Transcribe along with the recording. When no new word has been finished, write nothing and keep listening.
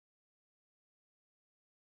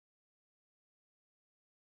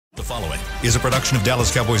following is a production of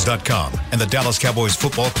DallasCowboys.com and the Dallas Cowboys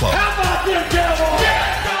Football Club. How about them Cowboys?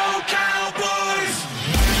 Yeah, go Cowboys!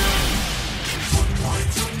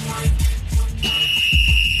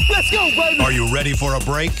 Let's go, baby! Are you ready for a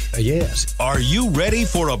break? Yes. Are you ready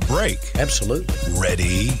for a break? Absolutely.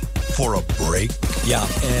 Ready for a break? Yeah,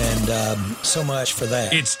 and so much for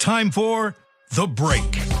that. It's time for The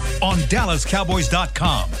Break on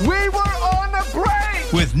DallasCowboys.com. We were on the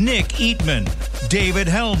break! With Nick Eatman, David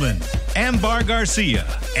Hellman, Ambar Garcia,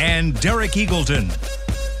 and Derek Eagleton.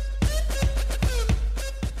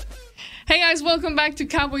 Hey guys, welcome back to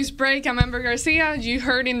Cowboys Break. I'm Amber Garcia. You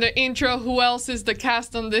heard in the intro who else is the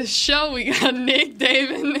cast on this show. We got Nick,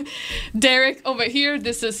 David, Derek over here.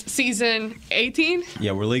 This is season 18.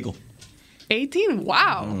 Yeah, we're legal. 18?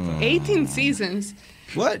 Wow. 18 seasons.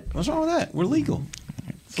 What? What's wrong with that? We're legal.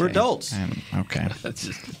 We're adults. Okay. That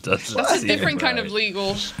just doesn't That's a seem different kind right. of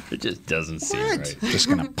legal. It just doesn't seem right. Just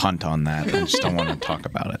going to punt on that. I just don't want to talk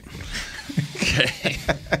about it. Okay.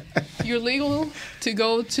 You're legal to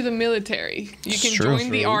go to the military. You can True. join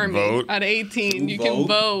the army Vote. at 18. You Vote. can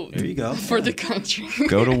vote There you go. for the country.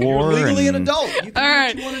 Go to war. You're legally an and adult. You can All do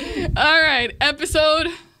right. what you want to do. All right. Episode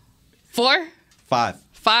 4? 5.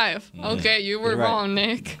 5. Okay, you were You're right. wrong,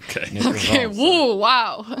 Nick. Okay. Okay, woo,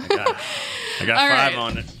 wow. I got All 5 right.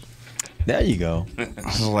 on it. There you go.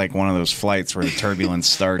 This is like one of those flights where the turbulence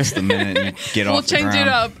starts the minute you get We'll off the change ground. it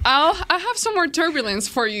up. I have some more turbulence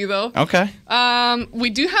for you, though. Okay.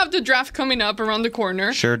 We do have the draft coming up around the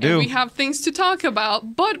corner. Sure and do. we have things to talk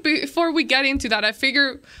about. But before we get into that, I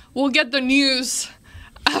figure we'll get the news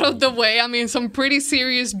out of the way. I mean, some pretty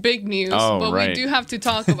serious big news. Oh, but we right. do have to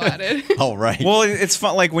talk about it. All right. Well, it's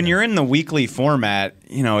fun. Like when you're in the weekly format,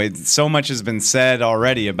 you know, so much has been said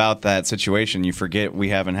already about that situation. You forget we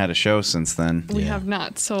haven't had a show since then. We have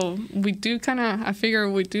not. So we do I figure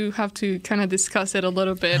we do have to kind of discuss it a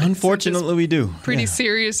little bit. Unfortunately, we do. Pretty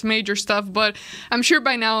serious, major stuff. But I'm sure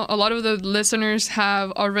by now a lot of the listeners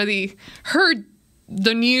have already heard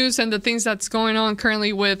the news and the things that's going on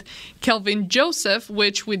currently with Kelvin Joseph,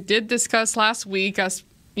 which we did discuss last week as,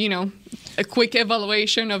 you know, a quick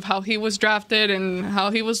evaluation of how he was drafted and how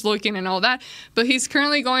he was looking and all that. But he's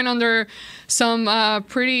currently going under some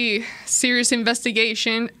pretty serious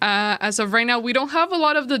investigation. As of right now, we don't have a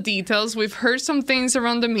lot of the details. We've heard some things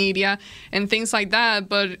around the media and things like that,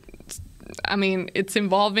 but I mean, it's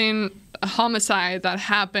involving a homicide that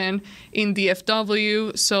happened in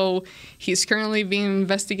DFW. So he's currently being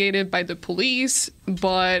investigated by the police.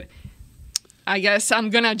 But I guess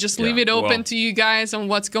I'm going to just leave it open to you guys on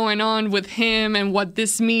what's going on with him and what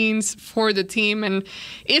this means for the team. And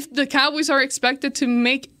if the Cowboys are expected to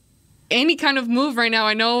make any kind of move right now,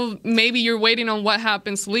 I know maybe you're waiting on what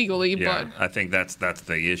happens legally, Yeah, but I think that's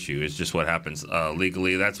the issue. Is just what happens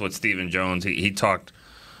legally. That's what Stephen Jones he talked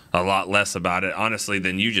a lot less about it, honestly,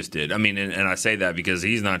 than you just did. I mean, and I say that because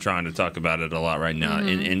he's not trying to talk about it a lot right now.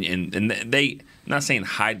 Mm-hmm. And they, I'm not saying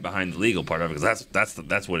hide behind the legal part of it, because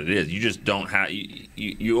that's what it is. You just don't have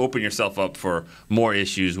you open yourself up for more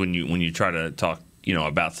issues when you try to talk, you know,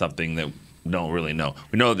 about something that we don't really know.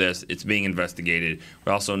 We know this; it's being investigated.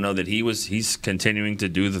 We also know that he's continuing to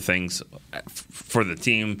do the things for the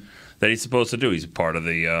team that he's supposed to do. He's part of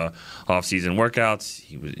the off-season workouts.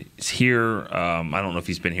 He's here. I don't know if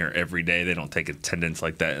he's been here every day. They don't take attendance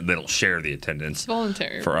like that. They don't share the attendance. it's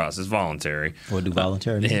voluntary. For us, it's voluntary. What do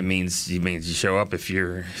voluntary mean? It means you show up if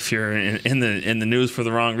you're in the news for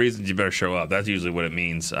the wrong reasons. You better show up. That's usually what it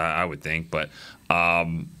means, I would think. But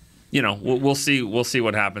you know, we'll see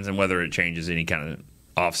what happens and whether it changes any kind of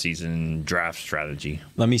off-season draft strategy.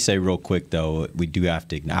 Let me say real quick, though, we do have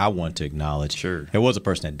to. I want to acknowledge. Sure. There was a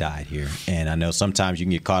person that died here, and I know sometimes you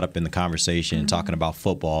can get caught up in the conversation and talking about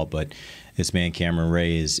football, but this man Cameron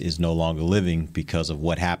Ray is no longer living because of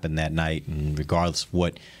what happened that night, and regardless of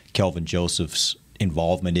what Kelvin Joseph's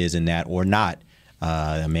involvement is in that or not,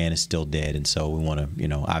 the man is still dead, and so we want to, you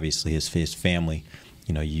know, obviously his family.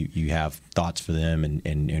 You know, you have thoughts for them,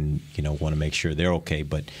 and you know, want to make sure they're okay.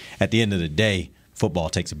 But at the end of the day, football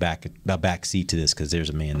takes a back seat to this because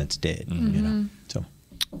there's a man that's dead. Mm-hmm. You know, so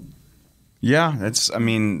Yeah, that's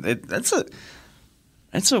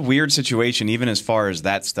a weird situation, even as far as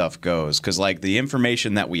that stuff goes. Because like the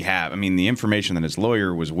information that we have, I mean, the information that his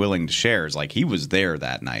lawyer was willing to share is like he was there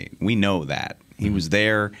that night. We know that he was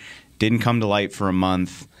there, didn't come to light for a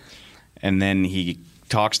month, and then he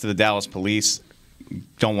talks to the Dallas police.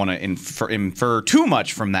 Don't want to infer too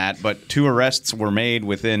much from that, but 2 arrests were made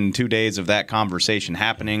within 2 days of that conversation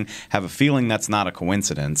happening. Have a feeling that's not a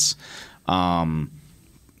coincidence.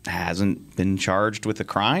 hasn't been charged with a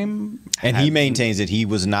crime. And he maintains that he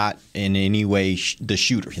was not in any way the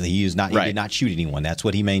shooter. He is not. He Right. did not shoot anyone. That's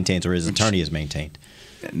what he maintains, or his attorney has maintained.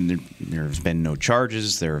 And there's been no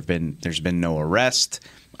charges. There's been no arrest.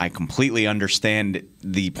 I completely understand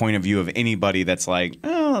the point of view of anybody that's like,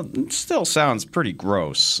 oh, it still sounds pretty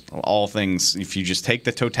gross. All things, if you just take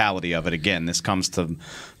the totality of it, again, this comes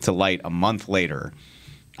to light a month later.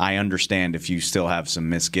 I understand if you still have some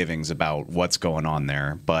misgivings about what's going on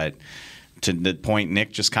there. But to the point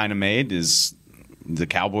Nick just kind of made is the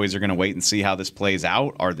Cowboys are going to wait and see how this plays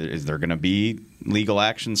out. Is there going to be legal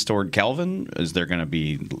actions toward Kelvin? Is there going to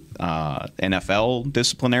be NFL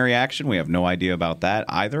disciplinary action? We have no idea about that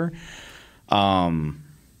either. And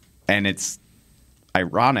it's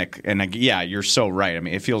ironic. And yeah, you're so right. I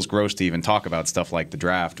mean, it feels gross to even talk about stuff like the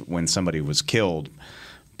draft when somebody was killed.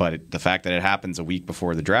 But the fact that it happens a week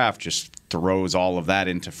before the draft just throws all of that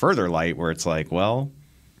into further light where it's like, well,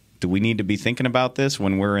 do we need to be thinking about this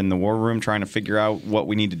when we're in the war room trying to figure out what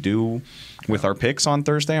we need to do with our picks on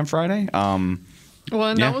Thursday and Friday?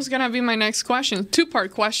 That was going to be my next question.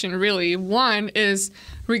 Two-part question, really. One is,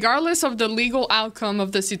 regardless of the legal outcome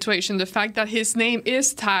of the situation, the fact that his name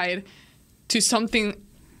is tied to something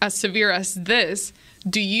as severe as this,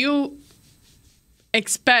 do you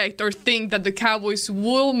expect or think that the Cowboys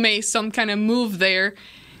will make some kind of move there?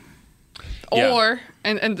 Yeah. Or,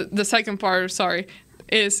 and the second part,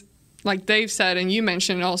 is, like Dave said, and you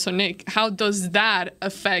mentioned also, Nick, how does that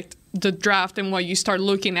affect the draft and what you start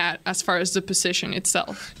looking at as far as the position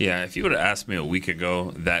itself? Yeah, if you would have asked me a week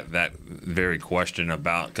ago that very question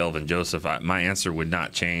about Kelvin Joseph, my answer would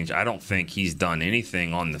not change. I don't think he's done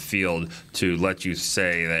anything on the field to let you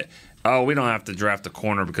say that, oh, we don't have to draft a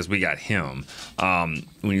corner because we got him.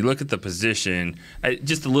 When you look at the position,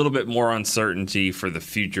 just a little bit more uncertainty for the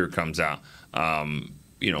future comes out.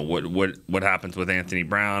 What happens with Anthony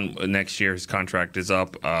Brown next year? His contract is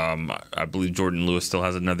up. I believe Jordan Lewis still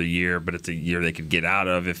has another year, but it's a year they could get out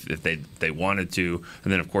of if they wanted to.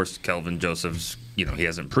 And then, of course, Kelvin Joseph's, he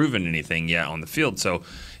hasn't proven anything yet on the field. So,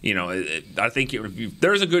 I think if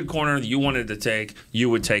there's a good corner that you wanted to take, you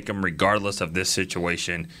would take him regardless of this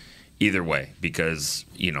situation. Either way, because,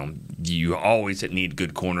 you always need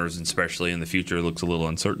good corners, and especially in the future, it looks a little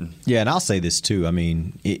uncertain. Yeah, and I'll say this too. I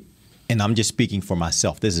mean, and I'm just speaking for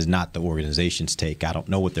myself. This is not the organization's take. I don't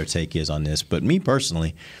know what their take is on this. But me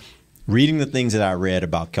personally, reading the things that I read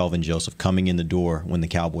about Kelvin Joseph coming in the door when the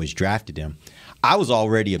Cowboys drafted him, I was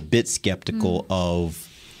already a bit skeptical of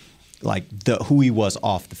who he was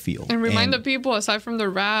off the field. And remind the people, aside from the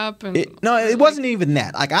rap. It wasn't even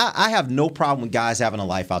that. Like, I have no problem with guys having a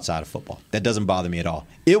life outside of football. That doesn't bother me at all.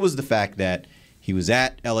 It was the fact that he was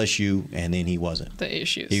at LSU and then he wasn't. The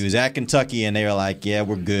issues. He was at Kentucky and they were like, yeah,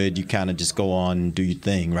 we're good. You kind of just go on and do your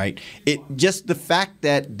thing, right? It just the fact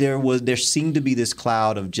that there seemed to be this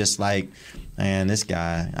cloud of just like, man, this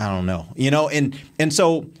guy, I don't know. And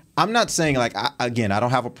so I'm not saying I don't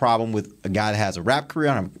have a problem with a guy that has a rap career.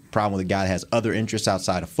 I don't have a problem with a guy that has other interests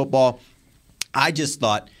outside of football. I just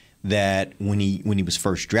thought that when he was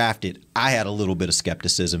first drafted, I had a little bit of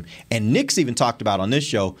skepticism. And Nick's even talked about on this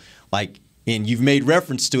show, and you've made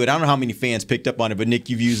reference to it. I don't know how many fans picked up on it, but Nick,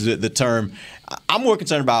 you've used the term. I'm more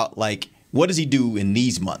concerned about what does he do in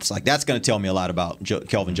these months? That's going to tell me a lot about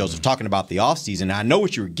Kelvin Joseph. Talking about the offseason, I know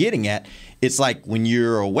what you were getting at. It's like when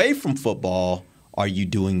you're away from football, are you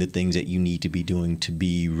doing the things that you need to be doing to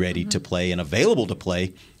be ready to play and available to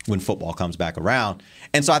play when football comes back around?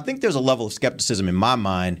 And so I think there's a level of skepticism in my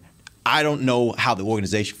mind. I don't know how the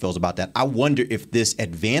organization feels about that. I wonder if this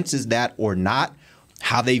advances that or not,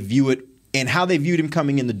 how they view it and how they viewed him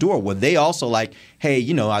coming in the door. Were they also like, hey,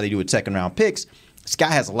 you know how they do with second-round picks? This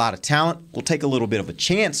guy has a lot of talent. We'll take a little bit of a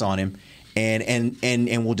chance on him, and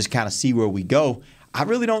we'll just kind of see where we go. I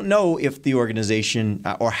really don't know if the organization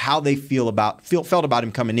or how they felt about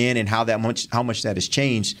him coming in and how much that has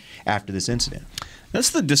changed after this incident.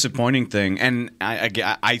 That's the disappointing thing. And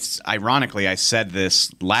I ironically, I said this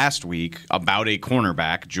last week about a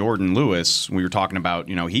cornerback, Jordan Lewis. We were talking about,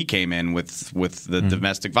 he came in with the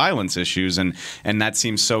domestic violence issues, and that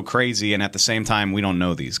seems so crazy. And at the same time, we don't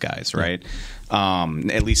know these guys, right?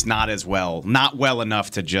 At least not well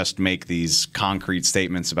enough to just make these concrete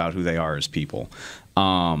statements about who they are as people.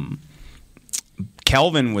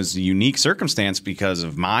 Kelvin was a unique circumstance because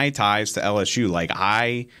of my ties to LSU.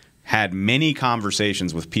 I had many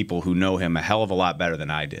conversations with people who know him a hell of a lot better than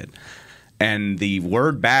I did. And the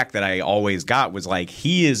word back that I always got was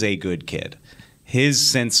he is a good kid. His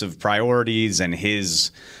sense of priorities and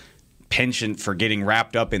his penchant for getting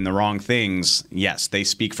wrapped up in the wrong things, yes, they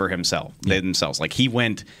speak for themselves. He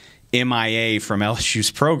went MIA from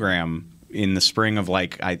LSU's program in the spring of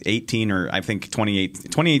like 18 or I think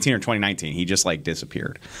 2018 or 2019. He just like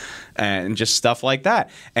disappeared, and just stuff like that.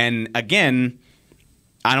 And again,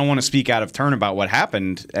 I don't want to speak out of turn about what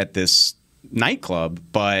happened at this nightclub,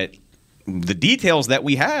 but the details that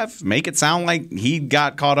we have make it sound like he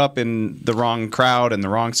got caught up in the wrong crowd and the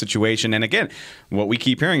wrong situation. And again, what we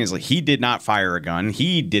keep hearing is like he did not fire a gun.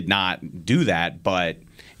 He did not do that, but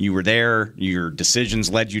you were there. Your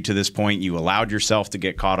decisions led you to this point. You allowed yourself to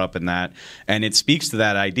get caught up in that. And it speaks to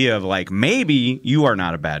that idea of like maybe you are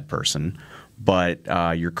not a bad person, but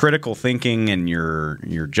your critical thinking and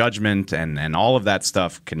your judgment and all of that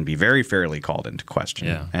stuff can be very fairly called into question.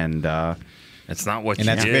 Yeah. And it's not what And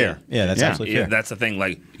you that's did. fair. Yeah, that's absolutely fair. That's the thing.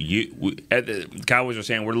 Like the Cowboys are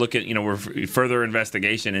saying, we're looking, we're further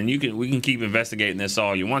investigation, and we can keep investigating this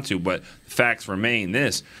all you want to, but facts remain.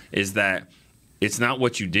 This is that it's not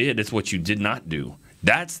what you did; it's what you did not do.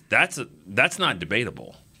 That's not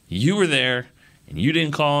debatable. You were there, and you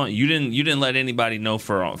didn't call. You didn't let anybody know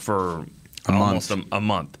for almost a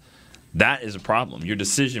month. That is a problem. Your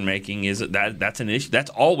decision making that's an issue.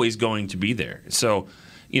 That's always going to be there. So,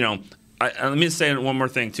 let me say one more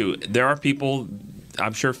thing, too. There are people,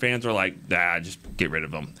 I'm sure fans are like, just get rid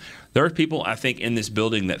of them. There are people, I think, in this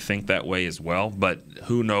building that think that way as well, but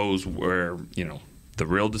who knows where, the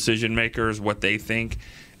real decision makers, what they think.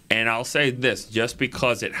 And I'll say this, just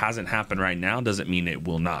because it hasn't happened right now doesn't mean it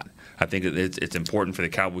will not. I think it's important for the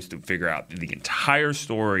Cowboys to figure out the entire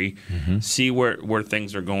story, see where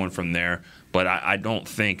things are going from there. But I don't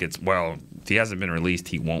think if he hasn't been released,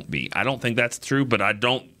 he won't be. I don't think that's true, but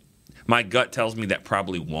my gut tells me that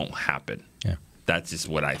probably won't happen. Yeah. That's just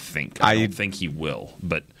what I think. I don't think he will,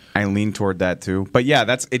 but I lean toward that too. But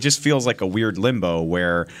yeah, it just feels like a weird limbo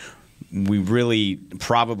where we really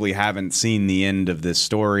probably haven't seen the end of this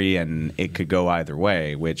story, and it could go either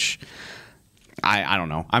way, which I don't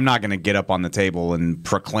know. I'm not going to get up on the table and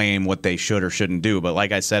proclaim what they should or shouldn't do, but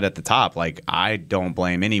like I said at the top, like I don't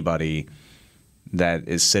blame anybody that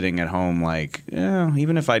is sitting at home like,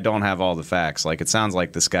 even if I don't have all the facts, like it sounds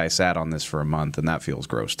like this guy sat on this for a month, and that feels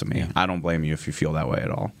gross to me. Yeah. I don't blame you if you feel that way at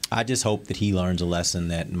all. I just hope that he learns a lesson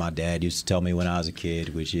that my dad used to tell me when I was a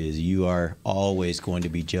kid, which is you are always going to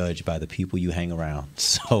be judged by the people you hang around.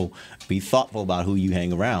 So be thoughtful about who you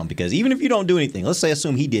hang around, because even if you don't do anything, let's say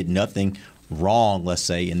assume he did nothing wrong, let's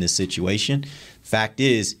say, in this situation, fact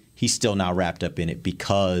is he's still now wrapped up in it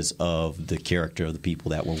because of the character of the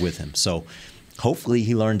people that were with him. So hopefully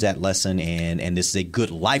he learns that lesson, and this is a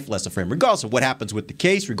good life lesson for him, regardless of what happens with the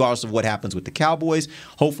case, regardless of what happens with the Cowboys.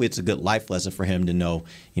 Hopefully it's a good life lesson for him to know,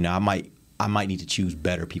 I might need to choose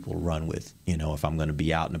better people to run with, if I'm going to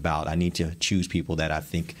be out and about. I need to choose people that I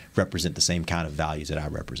think represent the same kind of values that I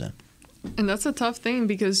represent. And that's a tough thing,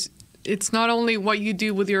 because it's not only what you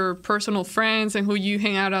do with your personal friends and who you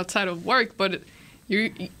hang out outside of work, but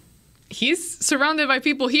he's surrounded by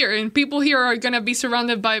people here, and people here are going to be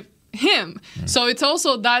surrounded by him. So it's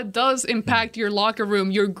also that does impact your locker room,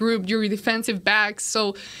 your group, your defensive backs.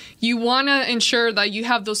 So you want to ensure that you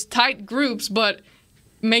have those tight groups, but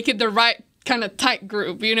make it the right kind of tight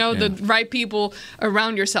group, the right people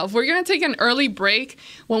around yourself. We're going to take an early break.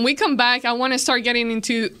 When we come back, I want to start getting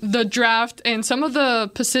into the draft and some of the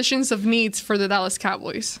positions of needs for the Dallas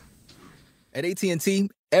Cowboys. At AT&T,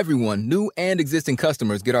 everyone, new and existing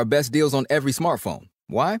customers, get our best deals on every smartphone.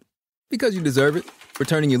 Why? Because you deserve it. For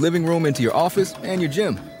turning your living room into your office and your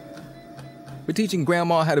gym. For teaching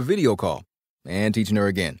Grandma how to video call and teaching her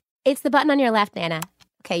again. It's the button on your left, Nana.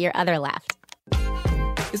 Okay, your other left.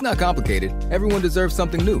 It's not complicated. Everyone deserves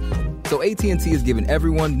something new. So AT&T is giving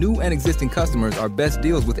everyone, new and existing customers, our best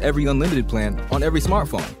deals with every unlimited plan on every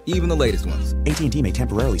smartphone, even the latest ones. AT&T may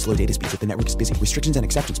temporarily slow data speeds if the network is busy. Restrictions and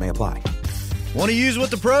exceptions may apply. Want to use what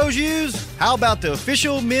the pros use? How about the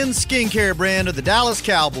official men's skincare brand of the Dallas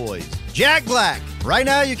Cowboys, Jack Black? Right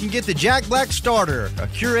now, you can get the Jack Black Starter, a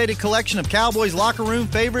curated collection of Cowboys locker room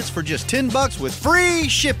favorites for just $10 with free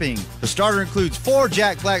shipping. The starter includes 4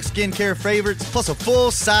 Jack Black skincare favorites, plus a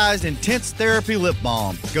full-sized intense therapy lip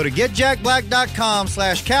balm. Go to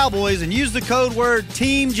getjackblack.com/Cowboys and use the code word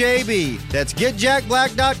TEAMJB. That's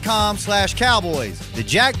getjackblack.com/Cowboys. The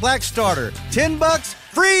Jack Black Starter, $10,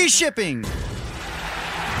 free shipping.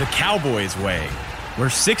 The Cowboys way, where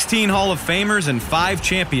 16 Hall of Famers and 5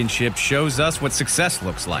 championships shows us what success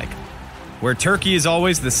looks like. Where turkey is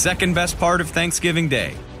always the second best part of Thanksgiving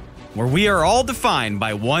Day. Where we are all defined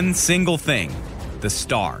by one single thing, the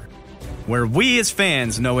star. Where we as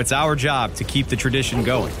fans know it's our job to keep the tradition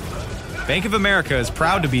going. Bank of America is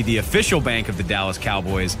proud to be the official bank of the Dallas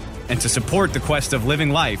Cowboys and to support the quest of living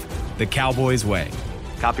life the Cowboys way.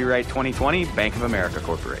 Copyright 2020, Bank of America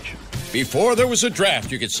Corporation. Before there was a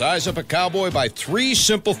draft, you could size up a cowboy by 3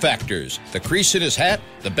 simple factors: the crease in his hat,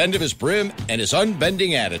 the bend of his brim, and his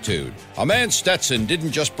unbending attitude. A man's Stetson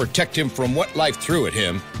didn't just protect him from what life threw at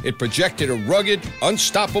him, it projected a rugged,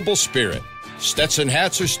 unstoppable spirit. Stetson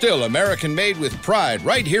hats are still American-made with pride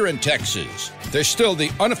right here in Texas. They're still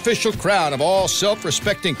the unofficial crown of all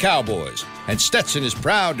self-respecting cowboys, and Stetson is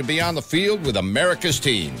proud to be on the field with America's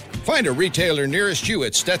team. Find a retailer nearest you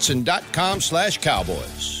at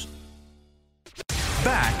stetson.com/cowboys.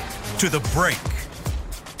 Back to the break.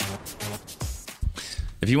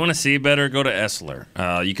 If you want to see better, go to Essilor.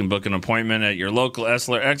 You can book an appointment at your local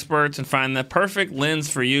Essilor experts and find the perfect lens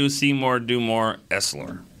for you. See more, do more,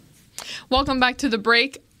 Essilor. Welcome back to the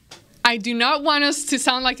break. I do not want us to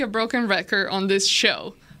sound like a broken record on this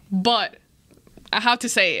show, but I have to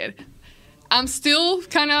say it. I'm still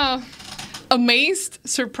kind of amazed,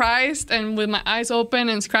 surprised, and with my eyes open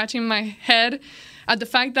and scratching my head at the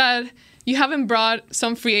fact that you haven't brought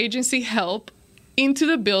some free agency help into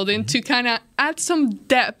the building to kind of add some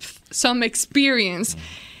depth, some experience,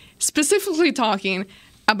 specifically talking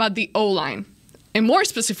about the O-line, and more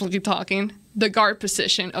specifically talking the guard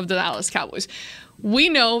position of the Dallas Cowboys. We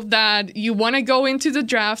know that you want to go into the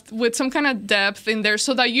draft with some kind of depth in there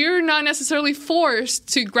so that you're not necessarily forced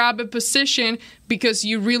to grab a position because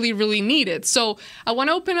you really, really need it. So I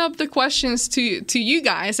want to open up the questions to you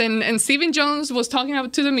guys. And Stephen Jones was talking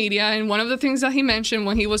to the media, and one of the things that he mentioned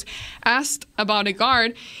when he was asked about a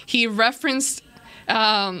guard, he referenced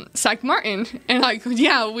Zach Martin, and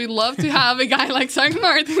we'd love to have a guy like Zach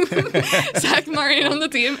Martin on the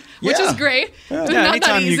team, which is great. But not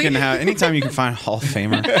anytime that easy. anytime you can find a Hall of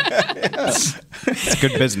Famer, it's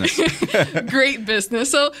good business. Great business.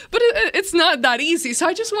 So, but it's not that easy. So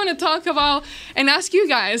I just want to talk about and ask you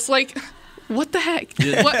guys, like, what the heck?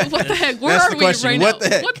 What the heck? Where are we right now? What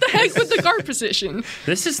the heck with the guard position?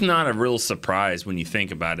 This is not a real surprise when you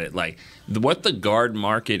think about it. Like, what the guard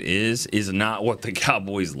market is not what the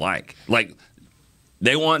Cowboys like. Like,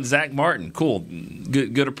 they want Zach Martin. Cool.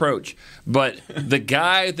 Good approach. But the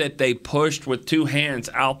guy that they pushed with 2 hands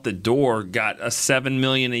out the door got a $7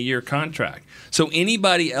 million a year contract. So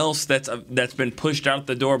anybody else that's been pushed out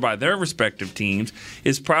the door by their respective teams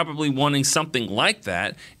is probably wanting something like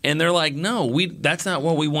that, and they're like, no, that's not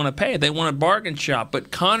what we want to pay. They want a bargain shop, but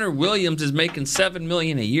Connor Williams is making $7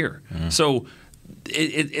 million a year. So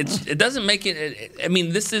it doesn't make it. I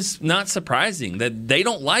mean, this is not surprising that they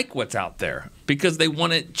don't like what's out there because they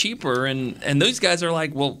want it cheaper, and those guys are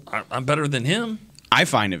like, well, I'm better than him. I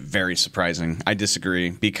find it very surprising. I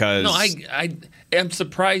disagree because I am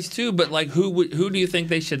surprised too. But like, who do you think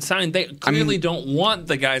they should sign? They clearly don't want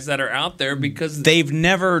the guys that are out there because they've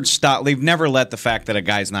never stopped. They've never let the fact that a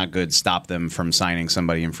guy's not good stop them from signing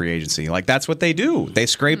somebody in free agency. Like, that's what they do. They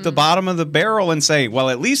scrape the bottom of the barrel and say, well,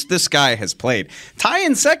 at least this guy has played. Ty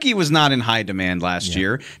Nsekhe was not in high demand last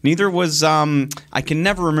year. Neither was I can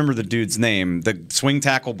never remember the dude's name. The swing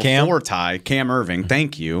tackle before Ty, Cam Irving.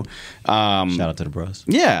 Thank you. Shout out to the bros.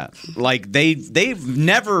 Yeah, like they've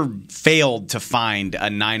never failed to find a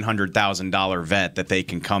 $900,000 vet that they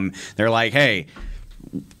can come. They're like, hey,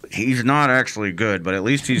 he's not actually good, but at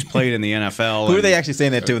least he's played in the NFL. Who are they actually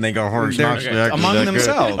saying that to when they go, among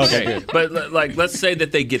themselves. Okay, but like, let's say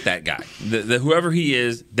that they get that guy, the whoever he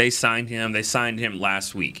is, they signed him. They signed him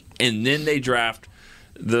last week, and then they draft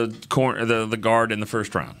the guard in the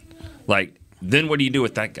first round. Like, then what do you do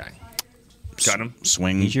with that guy? Cut him.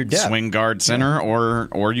 Swing guard center,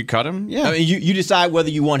 or you cut him. Yeah, I mean, you decide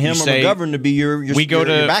whether you want him or McGovern to be your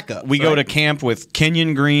backup. We go to camp with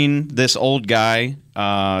Kenyon Green, this old guy,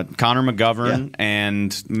 Connor McGovern,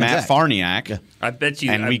 and Matt Farniak. Yeah. I bet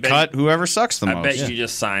you. And we cut whoever sucks the most. I bet you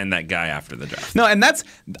just signed that guy after the draft. No, and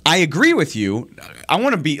I agree with you. I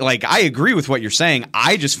want to be like, I agree with what you're saying.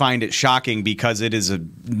 I just find it shocking because it is a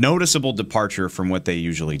noticeable departure from what they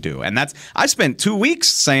usually do. And I spent 2 weeks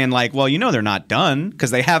saying like, well, they're not done because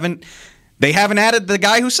they haven't added the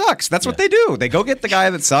guy who sucks. That's what they do. They go get the guy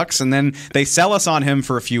that sucks, and then they sell us on him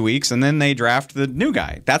for a few weeks, and then they draft the new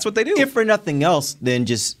guy. That's what they do. If for nothing else, then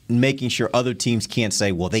just making sure other teams can't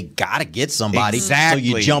say, well, they got to get somebody. Exactly.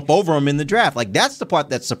 So you jump over them in the draft. Like, that's the part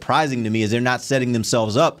that's surprising to me is they're not setting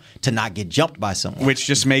themselves up to not get jumped by someone. Which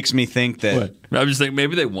just makes me think that... What? I'm just thinking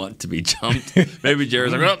maybe they want to be jumped. Maybe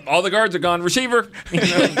Jared's like, oh, all the guards are gone. Receiver.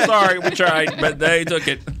 Sorry, we tried, but they took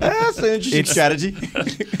it. That's an interesting strategy.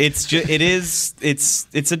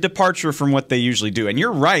 It's a departure from what they usually do. And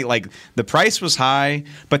you're right. Like, the price was high,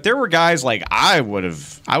 but there were guys like I would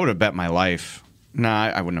have bet my life. No,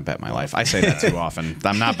 I wouldn't have bet my life. I say that too often.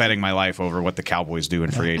 I'm not betting my life over what the Cowboys do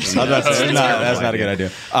in free agency. That's not a good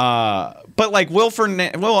idea. But like Will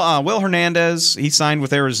Hernandez, he signed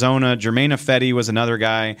with Arizona. Jermaine Ifedi was another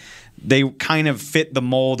guy. They kind of fit the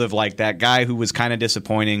mold of like that guy who was kind of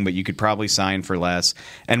disappointing, but you could probably sign for less.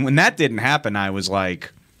 And when that didn't happen, I was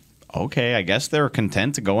like, okay, I guess they're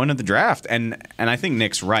content to go into the draft. And I think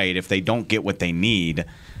Nick's right. If they don't get what they need,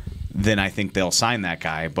 then I think they'll sign that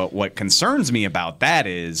guy. But what concerns me about that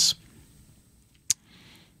is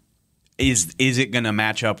it going to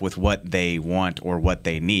match up with what they want or what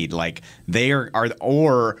they need? Like are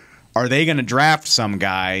they going to draft some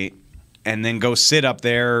guy and then go sit up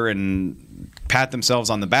there and pat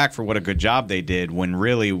themselves on the back for what a good job they did when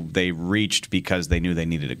really they reached because they knew they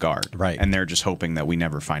needed a guard. Right. And they're just hoping that we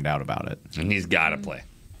never find out about it. And he's got to play.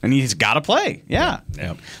 And he's got to play. Yeah.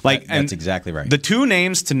 Yep. That's exactly right. The two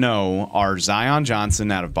names to know are Zion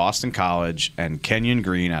Johnson out of Boston College and Kenyon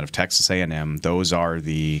Green out of Texas A&M. Those are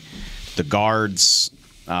the guards.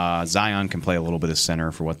 Zion can play a little bit of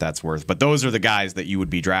center for what that's worth, but those are the guys that you would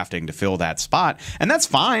be drafting to fill that spot, and that's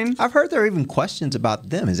fine. I've heard there are even questions about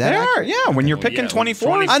them. Is that they accurate? are? Yeah, when you're picking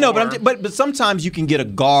 24. I know, but sometimes you can get a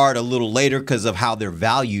guard a little later because of how they're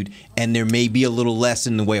valued, and there may be a little less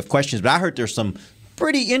in the way of questions. But I heard there's some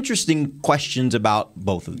pretty interesting questions about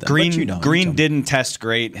both of them. Green didn't test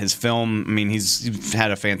great. His film, I mean, he's had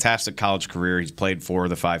a fantastic college career. He's played 4 of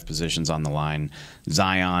the 5 positions on the line.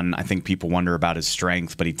 Zion, I think people wonder about his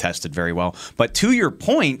strength, but he tested very well. But to your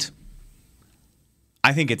point,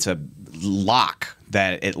 I think it's a lock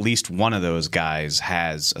that at least one of those guys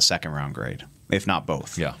has a second-round grade, if not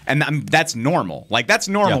both. Yeah. And that's normal. Like, that's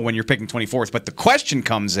normal when you're picking 24th. But the question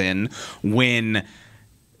comes in when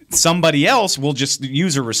somebody else will just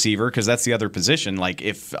use a receiver because that's the other position. Like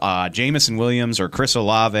if Jamison Williams or Chris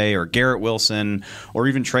Olave or Garrett Wilson or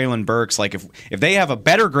even Treylon Burks, like if they have a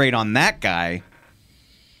better grade on that guy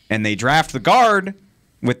and they draft the guard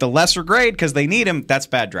with the lesser grade because they need him, that's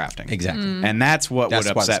bad drafting. Exactly. And that's what would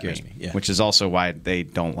upset me. Yeah. Which is also why they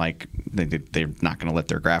don't like they're not going to let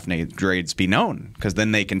their draft grades be known because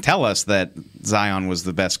then they can tell us that Zion was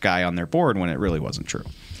the best guy on their board when it really wasn't true.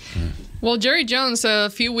 Well, Jerry Jones,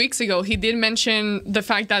 a few weeks ago, he did mention the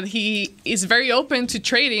fact that he is very open to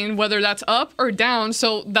trading, whether that's up or down.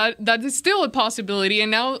 So that is still a possibility.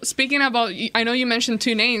 And now, speaking about, I know you mentioned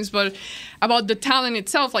 2 names, but about the talent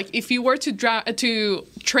itself, like if you were to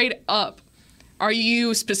trade up, are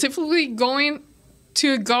you specifically going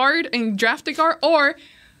to a guard and draft a guard? Or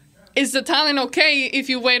is the talent okay if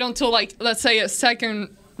you wait until, like, let's say a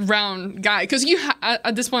second round guy? Because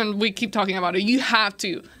at this point, we keep talking about it. You have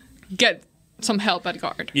to get some help at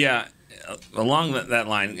guard. Yeah, along that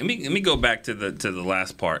line, let me go back to the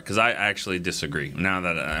last part because I actually disagree. Now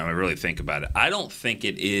that I really think about it, I don't think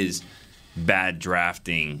it is bad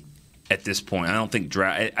drafting at this point. I don't think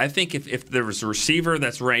I think if there was a receiver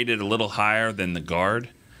that's rated a little higher than the guard,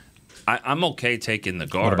 I'm okay taking the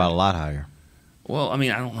guard. What about a lot higher? Well, I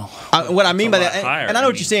mean, I don't know. What I mean by that, and I know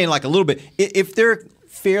what you're saying, like a little bit. If they're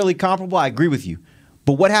fairly comparable, I agree with you.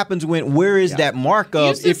 But what happens where is that mark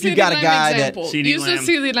of if you got a guy example. Use the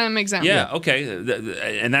CeeDee Lamb example. Yeah,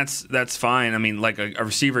 okay. And that's fine. I mean, like a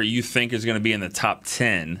receiver you think is going to be in the top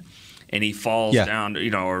 10 and he falls down,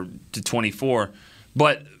 or to 24.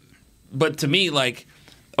 But to me, like,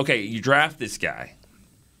 okay, you draft this guy.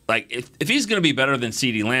 Like, if he's going to be better than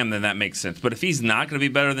CeeDee Lamb, then that makes sense. But if he's not going to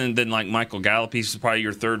be better than like Michael Gallup, he's probably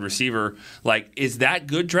your third receiver. Like, is that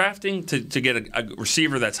good drafting to get a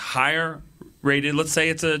receiver that's higher rated? Let's say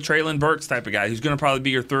it's a Treylon Burks type of guy who's going to probably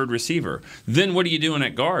be your third receiver. Then what are you doing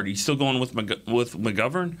at guard? Are you still going with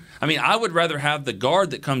McGovern? I mean, I would rather have the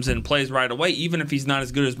guard that comes in and plays right away, even if he's not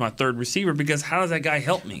as good as my third receiver, because how does that guy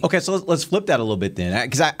help me? Okay, so let's flip that a little bit then,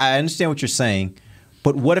 because I understand what you're saying,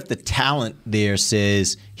 but what if the talent there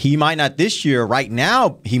says he might not this year, right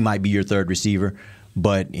now he might be your third receiver,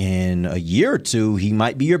 but in a year or two, he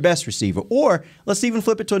might be your best receiver. Or let's even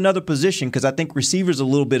flip it to another position, because I think receiver's a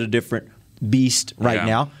little bit of different beast right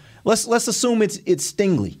now. Let's assume it's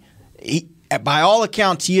Stingley. By all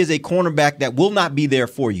accounts, he is a cornerback that will not be there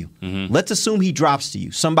for you. Mm-hmm. Let's assume he drops to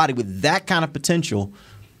you. Somebody with that kind of potential,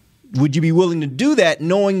 would you be willing to do that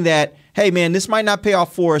knowing that, hey, man, this might not pay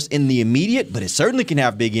off for us in the immediate, but it certainly can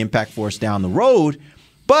have big impact for us down the road,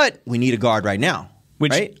 but we need a guard right now.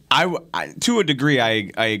 Which right? I to a degree, I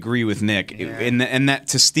agree with Nick. And that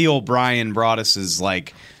to steal Brian Broaddus's,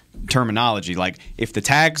 like, terminology, like if the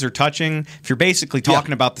tags are touching, if you're basically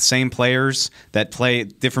talking about the same players that play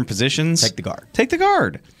different positions, take the guard. Take the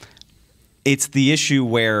guard. It's the issue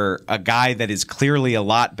where a guy that is clearly a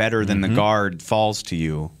lot better than the guard falls to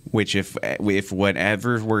you, which if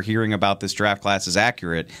whatever we're hearing about this draft class is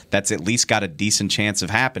accurate, that's at least got a decent chance of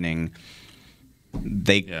happening.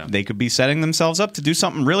 they could be setting themselves up to do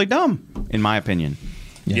something really dumb, in my opinion.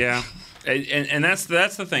 Yeah. And that's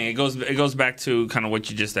the thing. It goes back to kind of what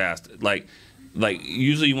you just asked. Like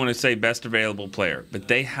usually you want to say best available player, but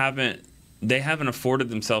they haven't afforded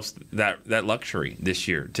themselves that luxury this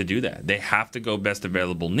year to do that. They have to go best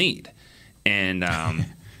available need, and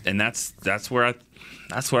that's where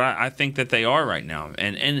I think that they are right now.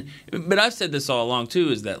 But I've said this all along too,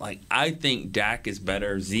 is that like I think Dak is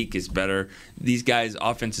better, Zeke is better. These guys'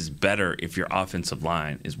 offense is better if your offensive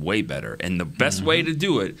line is way better. And the best way to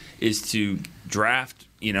do it is to draft,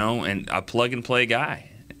 and a plug and play guy.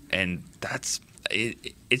 And that's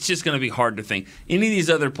it's just going to be hard to think any of these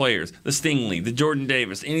other players, the Stingley, the Jordan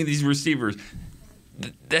Davis, any of these receivers.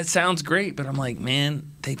 That sounds great, but I'm like,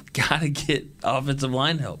 man, they've got to get offensive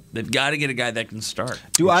line help. They've got to get a guy that can start.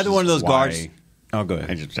 Do either one of those guards? Oh, go ahead.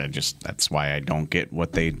 I just that's why I don't get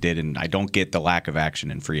what they did, and I don't get the lack of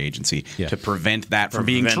action in free agency to prevent that from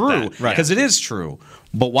being true. Because it is true.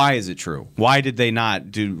 But why is it true? Why did they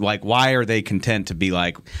not do why are they content to be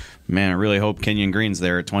like, man, I really hope Kenyon Green's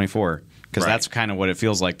there at 24? Because that's kind of what it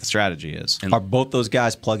feels like the strategy is. And are both those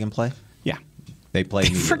guys plug and play? Yeah. They play. They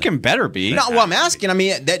freaking better be. No, well, I'm asking. I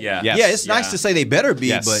mean, it's nice to say they better be,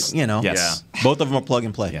 but both of them are plug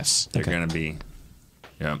and play. Yes, they're going to be.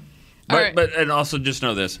 Yeah, but and also just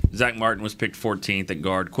know this: Zach Martin was picked 14th at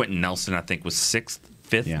guard. Quentin Nelson, I think, was 6th,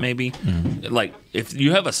 5th, maybe. Mm-hmm. Like if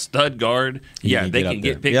you have a stud guard, they can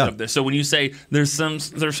get picked up there. So when you say there's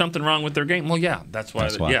something wrong with their game, well, that's why.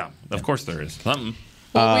 Of course there is something.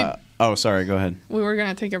 Oh, sorry. Go ahead. We were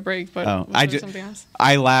gonna take a break, but something else?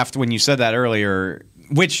 I laughed when you said that earlier.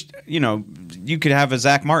 Which you could have a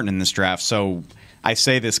Zach Martin in this draft. So I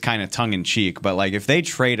say this kind of tongue in cheek, but like if they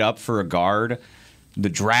trade up for a guard, the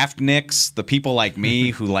draft nicks, the people like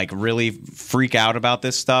me who like really freak out about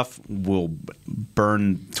this stuff, will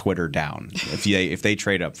burn Twitter down if they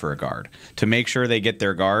trade up for a guard to make sure they get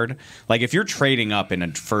their guard. Like if you're trading up in a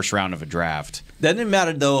first round of a draft. Doesn't it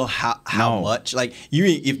matter though how much? Like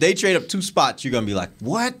if they trade up 2 spots, you're gonna be like,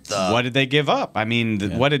 what the? What did they give up? I mean,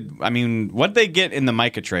 what did they get in the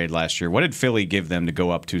Micah trade last year? What did Philly give them to go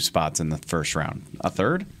up 2 spots in the first round? A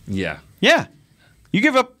third? Yeah. Yeah. You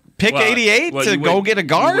give up pick 88 to go get a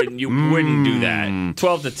guard? You wouldn't do that.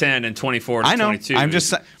 12 to 10 and 24 to 22. I'm just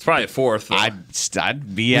saying. It's probably a fourth.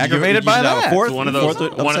 I'd be aggravated by that. One of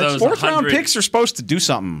those fourth round picks are supposed to do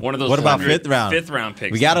something. One of those. What about fifth round? Fifth round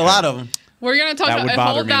picks. We got a lot of them. We're gonna talk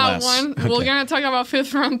about hold that one. Okay. We're gonna talk about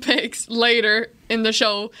 5th round picks later in the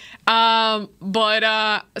show.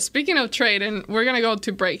 But speaking of trade, and we're gonna go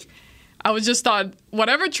to break. I was just thought,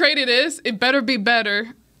 whatever trade it is, it better be better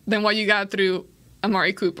than what you got through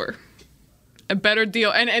Amari Cooper. A better deal,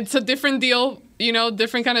 and it's a different deal,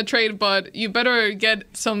 different kind of trade. But you better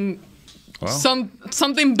get something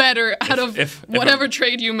better out of whatever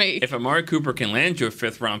trade you make. If Amari Cooper can land you a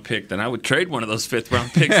 5th round pick, then I would trade one of those 5th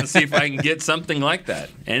round picks to see if I can get something like that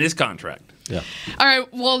and his contract. Yeah. All right.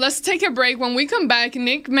 Well, let's take a break. When we come back,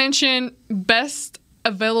 Nick mentioned best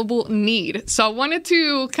available need, so I wanted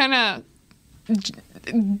to kind of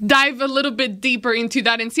dive a little bit deeper into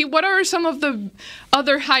that and see what are some of the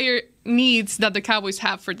other higher needs that the Cowboys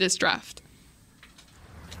have for this draft.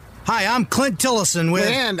 Hi, I'm Clint Tillison with...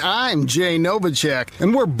 And I'm Jay Novacek,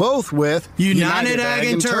 and we're both with... United Ag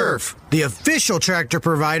and Turf, the official tractor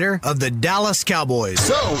provider of the Dallas Cowboys.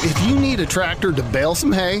 So, if you need a tractor to bale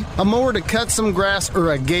some hay, a mower to cut some grass,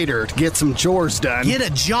 or a gator to get some chores done... Get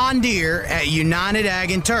a John Deere at United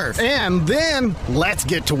Ag and Turf. And then, let's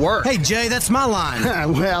get to work. Hey, Jay, that's my line.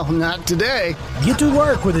 Well, not today. Get to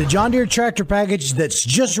work with a John Deere tractor package that's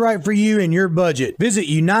just right for you and your budget. Visit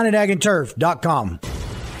UnitedAgAndTurf.com.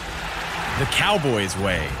 The Cowboys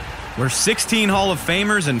way, where 16 Hall of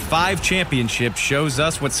Famers and 5 championships shows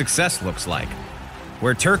us what success looks like.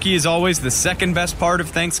 Where turkey is always the second best part of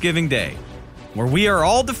Thanksgiving Day. Where we are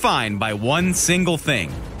all defined by one single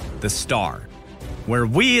thing, the star. Where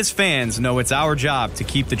we as fans know it's our job to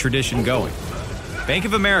keep the tradition going. Bank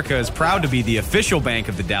of America is proud to be the official bank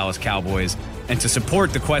of the Dallas Cowboys and to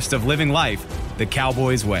support the quest of living life the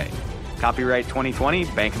Cowboys way. Copyright 2020,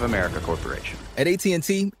 Bank of America Corporation. At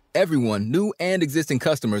AT&T, everyone, new and existing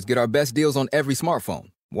customers, get our best deals on every smartphone.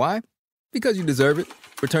 Why? Because you deserve it.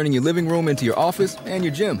 For turning your living room into your office and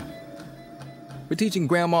your gym. For teaching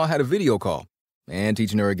Grandma how to video call. And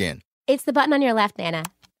teaching her again. It's the button on your left, Nana.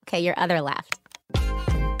 Okay, your other left.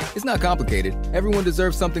 It's not complicated. Everyone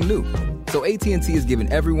deserves something new. So AT&T is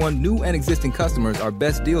giving everyone, new and existing customers, our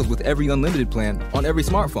best deals with every unlimited plan on every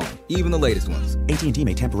smartphone, even the latest ones. AT&T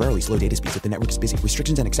may temporarily slow data speeds if the network is busy.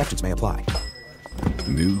 Restrictions and exceptions may apply.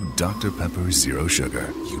 New Dr. Pepper Zero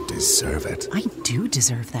Sugar. You deserve it. I do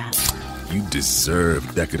deserve that. You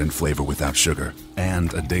deserve decadent flavor without sugar,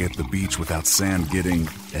 and a day at the beach without sand getting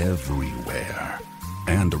everywhere.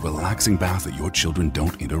 And a relaxing bath that your children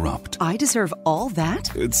don't interrupt. I deserve all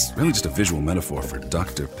that? It's really just a visual metaphor for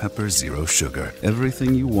Dr. Pepper Zero Sugar.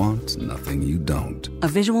 Everything you want, nothing you don't. A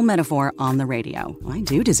visual metaphor on the radio. I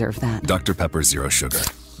do deserve that. Dr. Pepper Zero Sugar.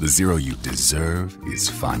 The zero you deserve is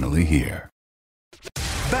finally here.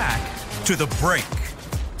 Back to the break.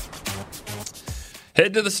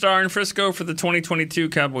 Head to the Star in Frisco for the 2022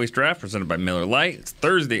 Cowboys Draft presented by Miller Lite. It's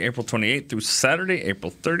Thursday, April 28th through Saturday,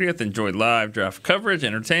 April 30th. Enjoy live draft coverage,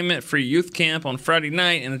 entertainment, free youth camp on Friday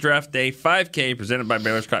night, and a draft day 5K presented by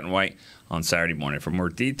Baylor Scott & White on Saturday morning. For more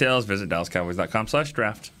details, visit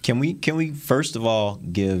DallasCowboys.com/draft. Can we first of all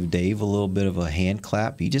give Dave a little bit of a hand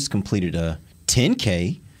clap? He just completed a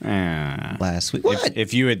 10K. Last week.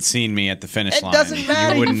 If you had seen me at the finish line, it doesn't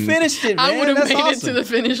matter. You finished it, man. I would have made awesome. it to the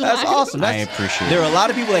finish line. That's awesome. I appreciate it. There are a lot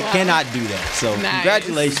of people that cannot do that. So Nice.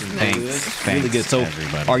 congratulations. Nice. Dude. That's Thanks, really good. So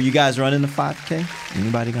everybody. are you guys running the 5K?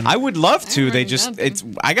 Anybody gonna? I would love to. They run just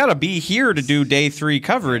nothing. I gotta be here to do day 3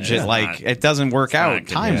 coverage. It doesn't work out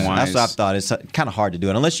time wise. That's what I thought. It's kind of hard to do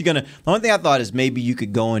it unless you're gonna. The only thing I thought is maybe you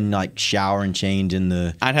could go and like shower and change in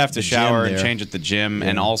the. I'd have to the shower gym and there. change at the gym, Yeah.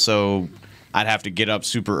 and also I'd have to get up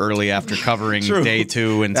super early after covering True. day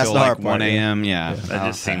 2 That's until the like hard part, 1 a.m. Yeah, That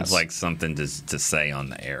just seems like something to say on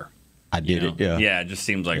the air. I did it. Yeah. Yeah, it just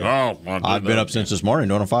seems like, I've been up since this morning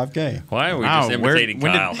doing a 5K. Why are we just imitating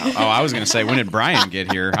Kyle? I was going to say, when did Brian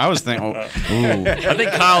get here? I was thinking, I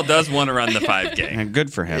think Kyle does want to run the 5K.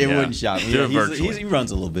 Good for him. It wouldn't shock me. Do it Yeah, virtually. he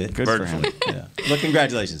runs a little bit. Good for him. Yeah. But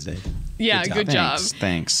congratulations, Dave. Yeah, good job.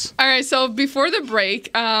 Thanks. All right, so before the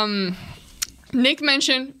break, Nick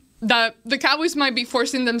mentioned that the Cowboys might be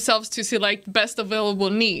forcing themselves to select best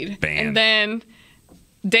available need. And then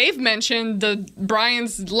Dave mentioned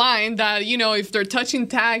Brian's line that, if they're touching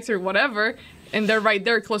tags or whatever, and they're right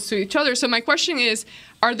there close to each other. So my question is,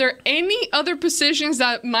 are there any other positions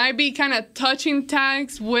that might be kind of touching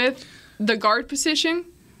tags with the guard position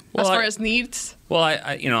as far as needs? Well,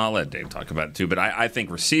 I'll let Dave talk about it too, but I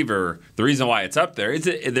think receiver, the reason why it's up there is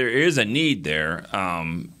there is a need there,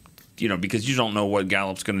 because you don't know what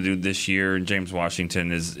Gallup's going to do this year, and James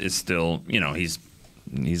Washington is still, he's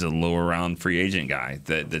a lower round free agent guy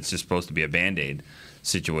that's just supposed to be a Band-Aid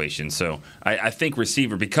situation. So I think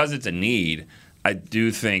receiver, because it's a need, I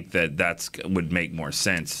do think that would make more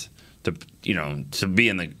sense to be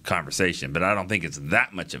in the conversation, but I don't think it's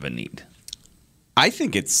that much of a need. I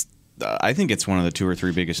think it's one of the 2 or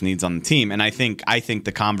 3 biggest needs on the team, and I think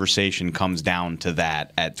the conversation comes down to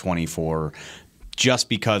that at 24, just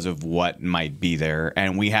because of what might be there,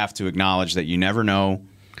 and we have to acknowledge that you never know.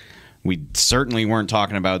 We certainly weren't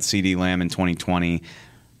talking about CeeDee Lamb in 2020.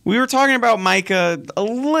 We were talking about Micah a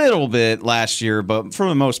little bit last year, but for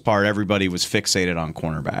the most part, everybody was fixated on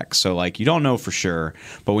cornerback. So, you don't know for sure,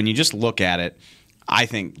 but when you just look at it, I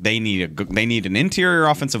think they need an interior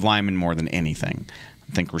offensive lineman more than anything.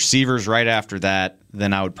 I think receivers right after that.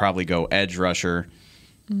 Then I would probably go edge rusher,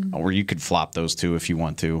 or you could flop those 2 if you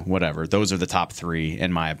want to. Whatever. Those are the top 3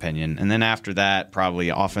 in my opinion. And then after that, probably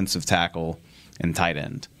offensive tackle and tight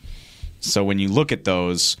end. So when you look at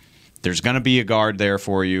those, there's going to be a guard there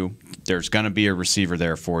for you. There's going to be a receiver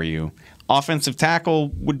there for you. Offensive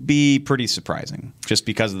tackle would be pretty surprising just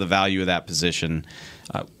because of the value of that position.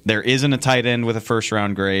 There isn't a tight end with a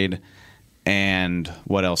first-round grade. And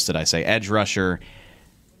what else did I say? Edge rusher,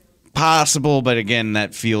 possible, but again,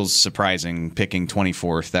 that feels surprising picking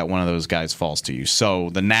 24th that one of those guys falls to you. So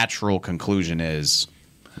the natural conclusion is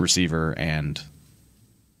receiver and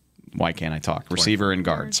why can't I talk? Receiver and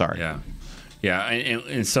guard, sorry. Yeah,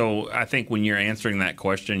 and so I think when you're answering that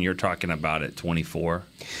question, you're talking about at 24.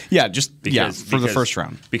 Yeah, for the first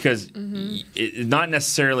round. Because it's not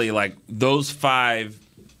necessarily like those 5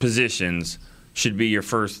 positions should be your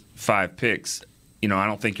first 5 picks. I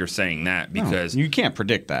don't think you're saying that because you can't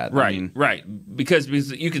predict that. Right, right. Because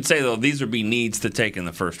you could say, though, these would be needs to take in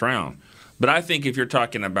the first round. But I think if you're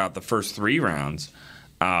talking about the first 3 rounds,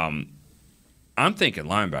 I'm thinking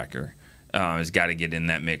linebacker has got to get in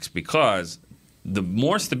that mix because the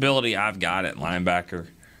more stability I've got at linebacker,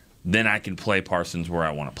 then I can play Parsons where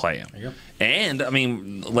I want to play him.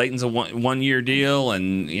 And, Leighton's a one-year deal,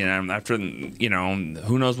 and, after,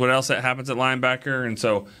 who knows what else that happens at linebacker. And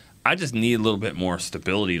so I just need a little bit more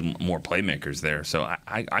stability, more playmakers there. So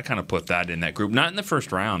I kind of put that in that group. Not in the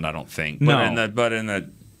first round, I don't think. But in the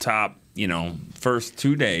top, first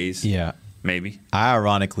 2 days. Yeah. Maybe. I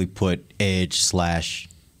ironically put edge /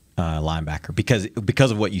 linebacker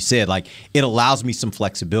because of what you said. It allows me some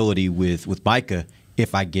flexibility with Micah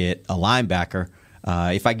if I get a linebacker.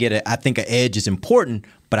 If I think an edge is important,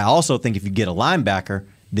 but I also think if you get a linebacker,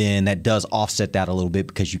 then that does offset that a little bit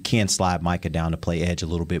because you can slide Micah down to play edge a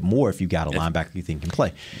little bit more if you got a linebacker you think can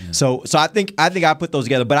play. Yeah. So I think I put those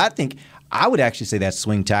together, but I think I would actually say that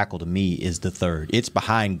swing tackle to me is the third. It's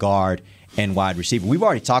behind guard and wide receiver. We've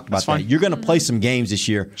already talked about that. You're going to play some games this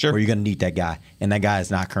year where you're going to need that guy, and that guy is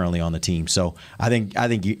not currently on the team. So I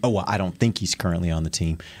don't think he's currently on the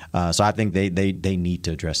team. So I think they need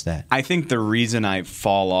to address that. I think the reason I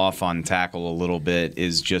fall off on tackle a little bit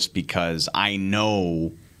is just because I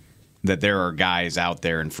know that there are guys out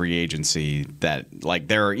there in free agency that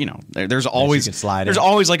there's always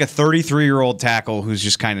like a 33-year-old tackle who's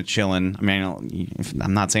just kind of chilling. I mean,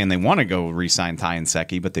 I'm not saying they want to go re-sign Ty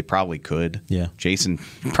Nsekhe, but they probably could. Yeah,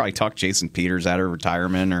 probably talk Jason Peters out of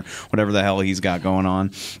retirement or whatever the hell he's got going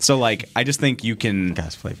on. So I just think you can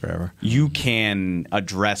guys play forever. You can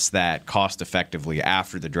address that cost effectively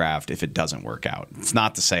after the draft if it doesn't work out. It's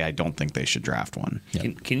not to say I don't think they should draft one.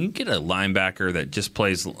 Yep. Can you get a linebacker that just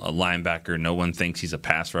plays a linebacker? No one thinks he's a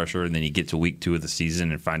pass rusher, and then he gets to week 2 of the season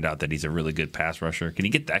and find out that he's a really good pass rusher. Can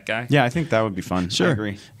you get that guy? Yeah, I think that would be fun. Sure. I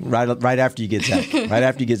agree. Right after you get Zach. Right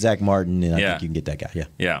after you get Zach Martin, then I think you can get that guy. Yeah.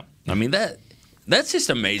 Yeah. I mean that's just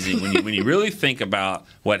amazing when you really think about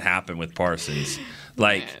what happened with Parsons.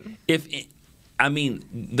 The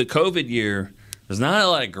COVID year, there's not a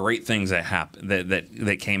lot of great things that happened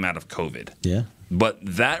that came out of COVID. Yeah. But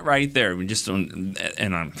that right there, I'm just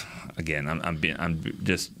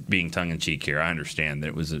being tongue in cheek here. I understand that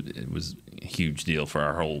it was a huge deal for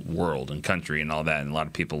our whole world and country and all that, and a lot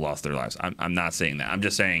of people lost their lives. I'm not saying that. I'm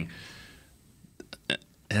just saying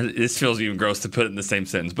this feels even gross to put it in the same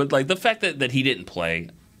sentence. But the fact that he didn't play,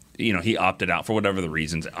 he opted out for whatever the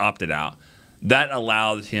reasons, opted out. That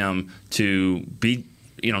allowed him to be,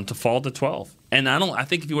 to fall to 12. And I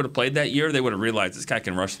think if he would have played that year, they would have realized this guy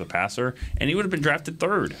can rush the passer, and he would have been drafted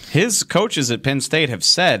 3rd. His coaches at Penn State have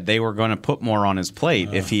said they were going to put more on his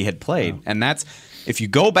plate if he had played, and that's if you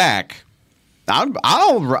go back.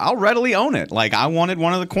 I'll readily own it. I wanted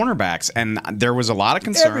one of the cornerbacks, and there was a lot of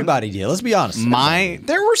concern. Everybody did. Let's be honest.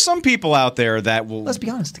 There were some people out there that will. Let's be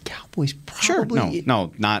honest. The Cowboys probably. Sure.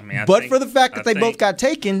 No, not. But for the fact that they both got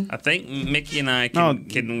taken, I think Mickey and I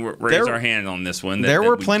can raise our hand on this one. There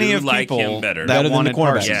were plenty of people that wanted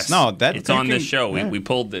Parsons. Yes. No, it's on this show. We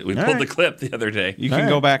pulled it. We pulled the clip the other day. You can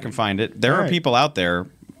go back and find it. There are people out there,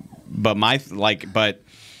 but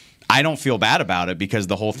I don't feel bad about it because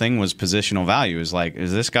the whole thing was positional value. Is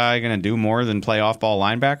this guy going to do more than play off-ball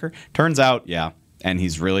linebacker? Turns out, yeah, and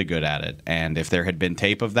he's really good at it. And if there had been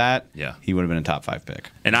tape of that, he would have been a top 5 pick.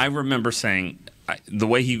 And I remember saying the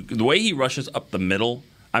way he rushes up the middle.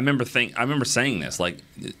 I remember saying this.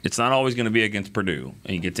 It's not always going to be against Purdue,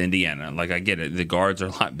 and you get to Indiana. I get it. The guards are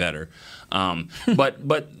a lot better. But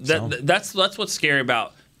that's what's scary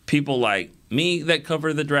about people like me that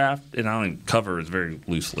cover the draft, and I don't even cover is very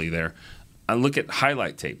loosely there. I look at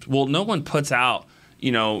highlight tapes. Well, no one puts out,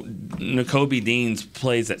 Nakobe Dean's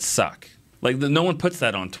plays that suck. No one puts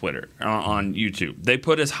that on Twitter, on YouTube. They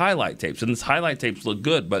put his highlight tapes, and his highlight tapes look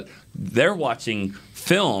good, but they're watching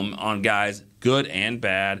film on guys, good and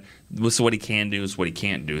bad. This is what he can do, this is what he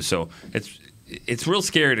can't do. So it's real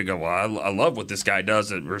scary to go, well, I love what this guy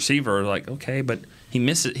does at receiver. Okay, but he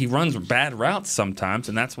misses. He runs bad routes sometimes,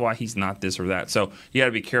 and that's why he's not this or that. So you got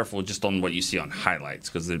to be careful just on what you see on highlights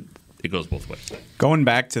because it goes both ways. Going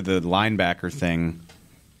back to the linebacker thing,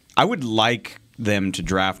 I would like them to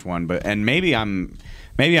draft one, and maybe I'm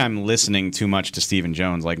listening too much to Stephen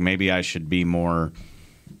Jones. Maybe I should be more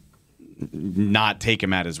not take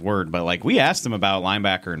him at his word. But we asked him about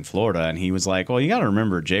linebacker in Florida, and he was like, "Well, you got to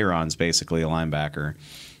remember, J-Ron's basically a linebacker."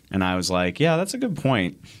 And I was like, yeah, that's a good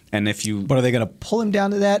point. And but are they going to pull him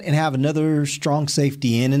down to that and have another strong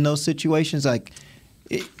safety in those situations?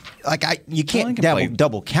 You can't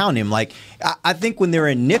double count him. I think when they're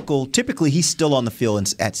in nickel, typically he's still on the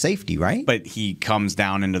field at safety, right? But he comes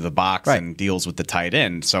down into the box and deals with the tight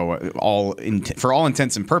end. So for all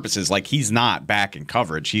intents and purposes, he's not back in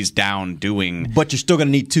coverage. He's down doing. But you're still going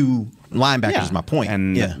to need 2 linebackers. Is my point.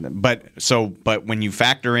 But when you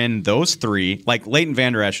factor in those 3, Leighton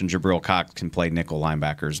Vander Esch and Jabril Cox can play nickel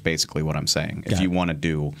linebackers. Basically, what I'm saying. If you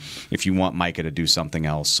want Micah to do something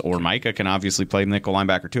else, or Micah can obviously play nickel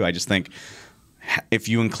linebacker too. I just think if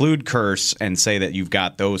you include Curse and say that you've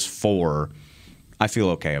got those 4, I feel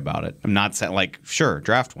okay about it. I'm not saying sure,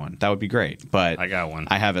 draft one. That would be great. But I got one.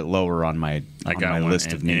 I have it lower on my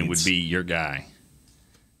list of needs. And it would be your guy,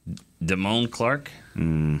 Damone Clark.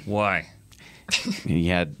 Why? he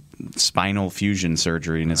had spinal fusion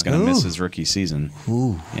surgery and is going to miss his rookie season.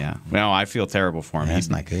 Ooh. Yeah. No, I feel terrible for him. That's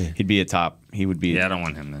not good. He'd be a top. He would be. Yeah, I don't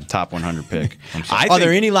want him then. Top 100 pick. Are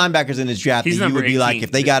there any linebackers in this draft that He's you would number be like, 18.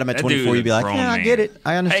 if they got him at That 24, you'd be like, dude, yeah, I grown get man. it.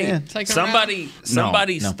 I understand. Hey,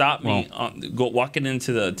 somebody No. stopped me walking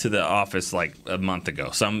into the office like a month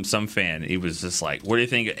ago. Some fan, he was just like, "What do you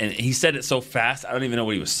think?" And he said it so fast, I don't even know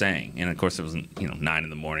what he was saying. And of course, it was 9 in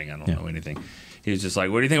the morning. I don't know anything. He was just like,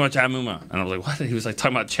 "What do you think about Chad Muma?" And I was like, "What?" He was like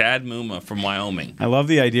talking about Chad Muma from Wyoming. I love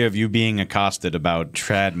the idea of you being accosted about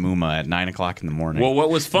Chad Muma at 9 o'clock in the morning. Well, what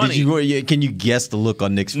was funny? Can you guess the look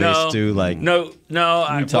on Nick's face too? Like, no.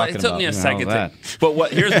 What It took me a second.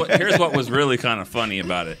 But here's what was really kind of funny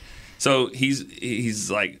about it. So he's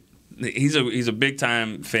like. He's a big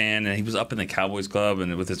time fan, and he was up in the Cowboys Club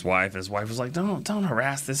and with his wife. And his wife was like, "Don't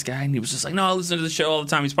harass this guy." And he was just like, "No, I listen to the show all the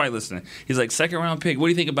time. He's probably listening." He's like, "Second round pick. What do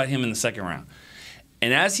you think about him in the second round?"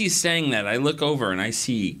 And as he's saying that, I look over and I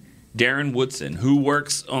see Darren Woodson, who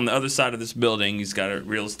works on the other side of this building. He's got a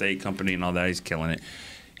real estate company and all that. He's killing it.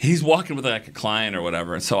 He's walking with like a client or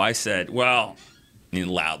whatever. And so I said, "Well,"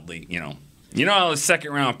 loudly, you know how the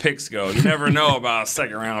second round picks go. You never know about a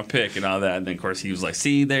second round pick and all that. And then, of course, he was like,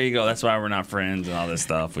 "See, there you go. That's why we're not friends," and all this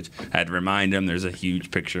stuff, which I had to remind him. There's a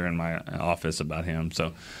huge picture in my office about him.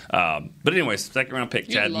 So, but anyways, second round pick,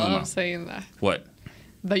 Chad love Muma. saying that. What?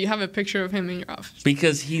 That you have a picture of him in your office.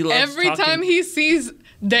 Because he loves Every talking. time he sees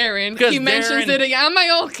Darren, he mentions it again. Am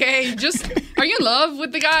I okay? Just, are you in love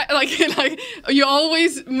with the guy? Like you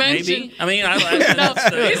always mention. Maybe. I mean,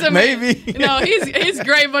 maybe. No, he's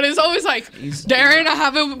great, but it's always like, Darren, I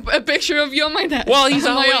have a picture of you on my desk. Well, he's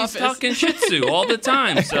in my always office. talking Shih Tzu all the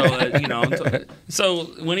time. So, so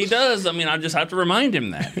when he does, I mean, I just have to remind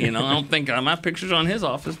him that. I don't think my picture's on his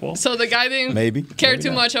office wall. So the guy didn't care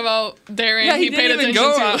too much about Darren. Yeah, he he paid didn't even attention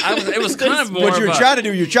go. to It was kind of more. What you're trying to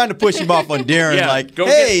do, you're trying to push him off on Darren. Yeah, like, go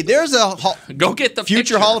hey, there's a go get the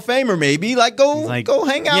future picture. Hall of Famer, maybe. Like, go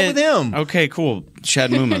hang out with him. Okay, cool.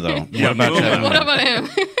 Chad Muma, though. Yeah, What about Muma. Chad Muma? What about him?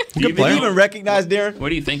 Good player. You even recognize Darren? What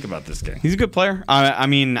do you think about this guy? He's a good player. I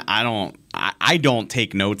mean, I don't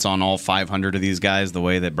take notes on all 500 of these guys the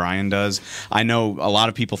way that Brian does. I know a lot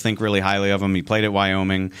of people think really highly of him. He played at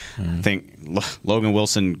Wyoming. I think Logan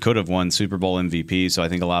Wilson could have won Super Bowl MVP, so I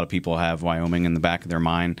think a lot of people have Wyoming in the back of their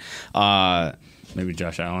mind. Maybe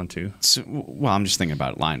Josh Allen, too. Well, I'm just thinking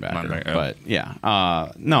about linebacker. Oh. But, yeah.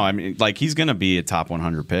 No, I mean, like, he's going to be a top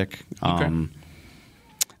 100 pick. Okay.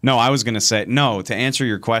 No, I was going to say, no, to answer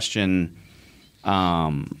your question,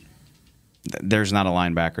 there's not a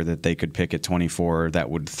linebacker that they could pick at 24 that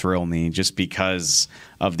would thrill me just because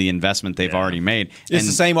of the investment they've already made. It's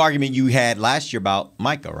the same argument you had last year about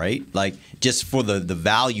Micah, right? Like, just for the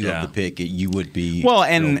value of the pick, you would be well,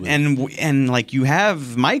 and like you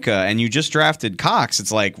have Micah, and you just drafted Cox.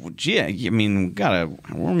 It's like, gee, I mean, what are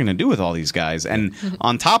we gonna do with all these guys? And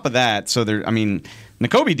on top of that,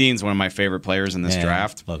 Nakobe Dean's one of my favorite players in this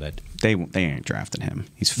draft. Love that. They ain't drafting him.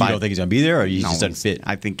 He's You don't think he's gonna be there, or he just doesn't fit?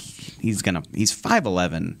 I think he's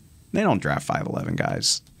 5'11". They don't draft 5'11"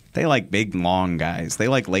 guys. They like big, long guys. They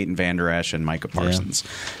like Leighton Vander Esch and Micah Parsons.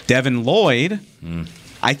 Devin Lloyd.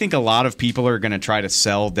 I think a lot of people are going to try to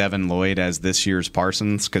sell Devin Lloyd as this year's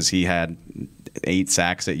Parsons because he had 8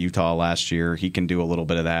 sacks at Utah last year. He can do a little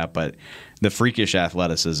bit of that, but the freakish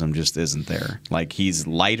athleticism just isn't there. Like, he's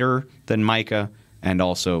lighter than Micah and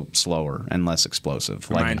also slower and less explosive.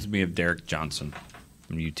 Reminds me of Derek Johnson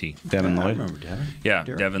from UT. Devin Lloyd? I remember Devin. Yeah,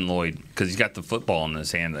 Derek. Devin Lloyd, because he's got the football in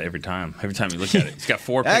his hand every time. Every time you look at it, he's got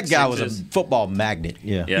 4 That pick guy was sixes. a football magnet.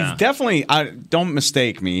 Yeah. He's definitely, don't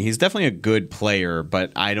mistake me, he's definitely a good player,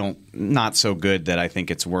 but not so good that I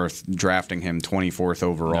think it's worth drafting him 24th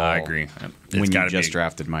overall. No, I agree. When you just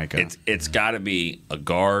drafted Micah. It's got to be a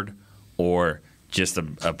guard or just a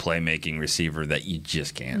playmaking receiver that you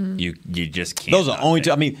just can't. You just can't. Those are only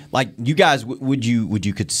two. I mean, like, you guys, would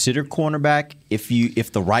you consider cornerback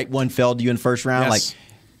if the right one fell to you in first round? Yes. Like,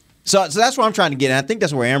 so that's what I'm trying to get. And I think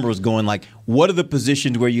that's where Amber was going. Like, what are the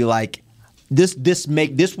positions where you like this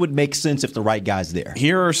would make sense if the right guy's there?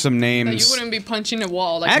 Here are some names. That you wouldn't be punching a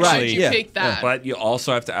wall. Like, Actually, why did you pick that? But you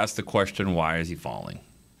also have to ask the question: why is he falling?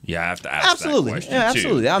 You have to ask Absolutely. that question Yeah,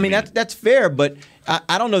 absolutely. too. I mean, that's fair, but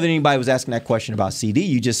I don't know that anybody was asking that question about CD.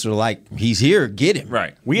 You just sort of like, he's here, get him.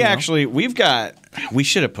 Right. We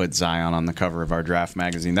should have put Zion on the cover of our draft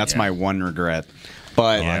magazine. That's my one regret.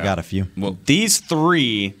 But I got a few. Well, these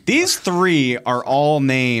three are all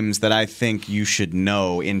names that I think you should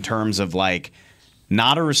know in terms of, like,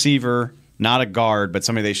 not a receiver, not a guard, but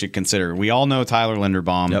somebody they should consider. We all know Tyler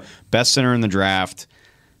Linderbaum, best center in the draft.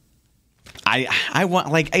 I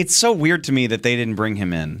want, like, it's so weird to me that they didn't bring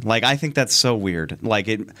him in. Like, I think that's so weird. Like,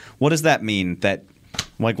 what does that mean? That,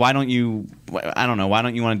 like, why don't you? I don't know. Why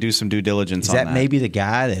don't you want to do some due diligence on that? Is that maybe the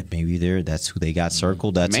guy that maybe that's who they got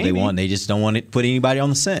circled? That's maybe. who they want. They just don't want to put anybody on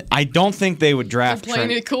the scent. I don't think they would draft. They're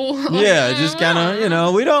playing it cool. Yeah, just kind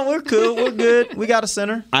of, we're cool, we're good, we got a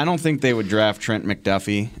center. I don't think they would draft Trent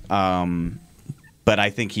McDuffie. But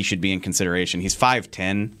I think he should be in consideration. He's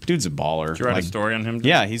 5'10". Dude's a baller. Did you write a story on him?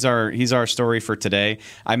 Yeah, he's our story for today.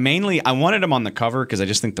 I wanted him on the cover because I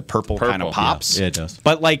just think the purple kind of pops. Yeah, it does.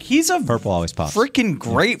 But like he's a purple always pops. Freaking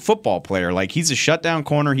great football player. Like he's a shutdown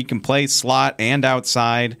corner. He can play slot and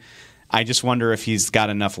outside. I just wonder if he's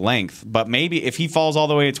got enough length. But maybe if he falls all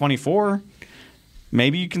the way to 24,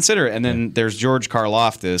 maybe you consider it. And then there's George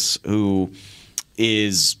Karlaftis, who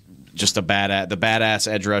is just the badass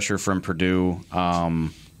edge rusher from Purdue.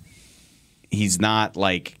 He's not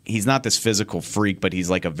this physical freak, but he's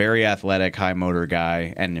like a very athletic, high motor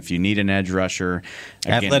guy. And if you need an edge rusher,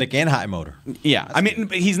 again, athletic and high motor. Yeah, I mean,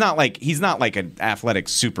 he's not like an athletic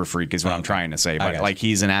super freak, is what I'm trying to say. But like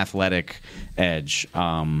he's an athletic edge.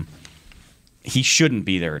 He shouldn't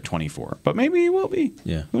be there at 24, but maybe he will be.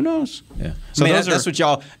 Yeah, who knows? Yeah. So that's what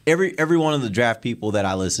y'all. Every one of the draft people that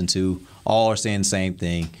I listen to all are saying the same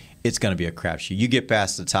thing. It's going to be a crapshoot. You get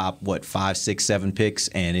past the top, 5, 6, 7 picks,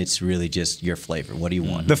 and it's really just your flavor. What do you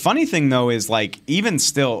want? The funny thing, though, is like even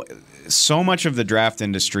still, so much of the draft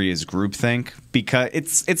industry is groupthink because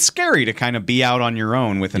it's scary to kind of be out on your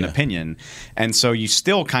own with an opinion, and so you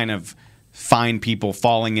still kind of find people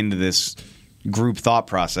falling into this group thought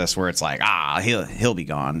process where it's like, he'll be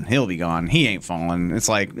gone, he ain't falling. It's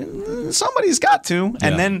like somebody's got to,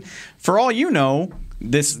 and then for all you know,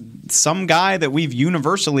 some guy that we've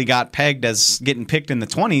universally got pegged as getting picked in the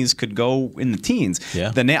 20s could go in the teens.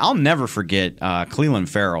 Yeah. I'll never forget Cleveland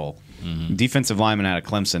Farrell, defensive lineman out of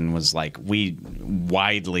Clemson, was like, we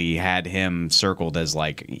widely had him circled as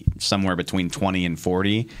like somewhere between 20 and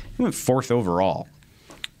 40. He went 4th overall.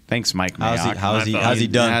 Thanks, Mike Mayock. How's he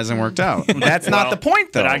done? It hasn't worked out. That's not the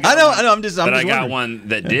point, though. I know. I'm just I got wondering. one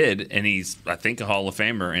that did, and he's, I think, a Hall of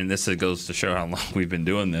Famer, and this goes to show how long we've been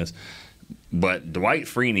doing this. But Dwight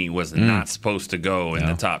Freeney was not supposed to go in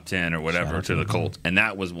the top 10 or whatever to the Colts. And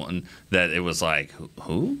that was one that it was like,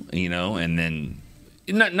 who? And then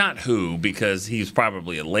not who, because he's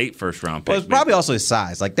probably a late first-round pick. Well, it's probably also his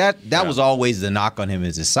size. Like that was always the knock on him,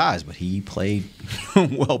 is his size. But he played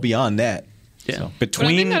well beyond that. Yeah. So, but I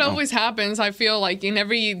think that always happens. I feel like in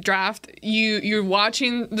every draft, you're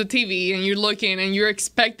watching the TV and you're looking and you're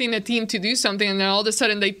expecting a team to do something, and then all of a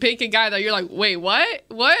sudden they pick a guy that you're like, wait, what?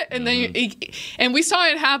 And then and we saw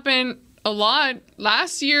it happen a lot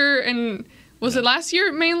last year. And was it last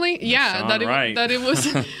year mainly? Yeah, that it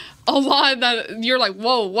was a lot that you're like,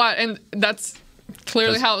 whoa, what? And that's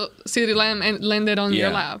clearly how CeeDee Lamb landed on your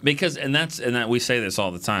lap. Because we say this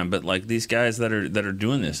all the time, but like these guys that are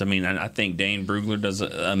doing this, I mean, I think Dane Brugler does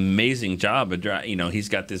an amazing job. He's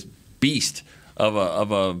got this beast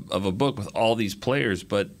of a book with all these players,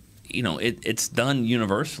 but it's done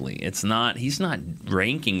universally. He's not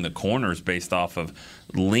ranking the corners based off of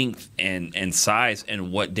length and size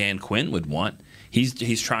and what Dan Quinn would want.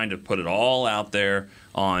 He's trying to put it all out there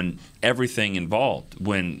on everything involved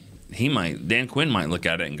when Dan Quinn might look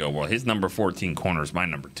at it and go, well, his number 14 corner is my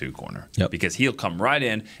number 2 corner. Yep. Because he'll come right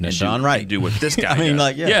in and do what this guy I mean,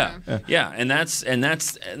 does. And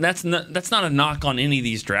that's not a knock on any of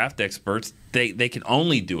these draft experts. They can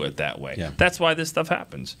only do it that way. Yeah. That's why this stuff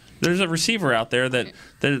happens. There's a receiver out there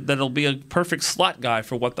that'll be a perfect slot guy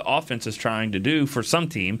for what the offense is trying to do for some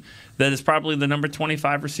team that is probably the number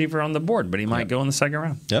 25 receiver on the board, but he might go in the second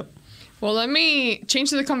round. Yep. Well, let me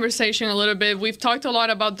change the conversation a little bit. We've talked a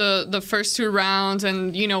lot about the first 2 rounds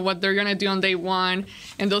and, what they're going to do on day 1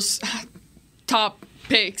 and those top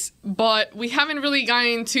picks. But we haven't really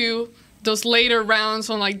gotten into those later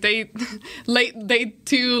rounds on like day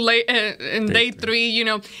 2, and day 3,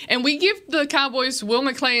 And we give the Cowboys, Will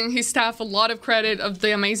McClay and his staff, a lot of credit of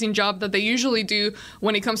the amazing job that they usually do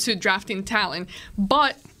when it comes to drafting talent.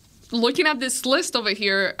 But looking at this list over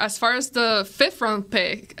here, as far as the 5th round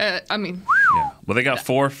pick, Well, they got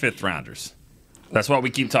 4 5th rounders. That's what we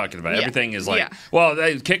keep talking about. Everything is like,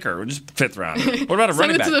 kicker, just 5th round. What about a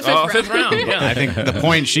running back? To the 5th round. Yeah. I think the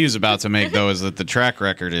point she's about to make, though, is that the track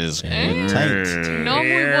record is no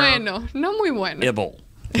muy bueno. Ibble.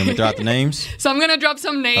 Can we drop the names? So I'm going to drop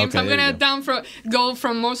some names. Okay, I'm going to go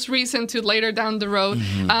from most recent to later down the road.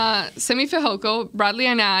 Semi Fehoko, Bradley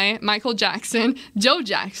Anae, Michael Jackson, Joe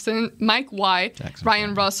Jackson, Mike White,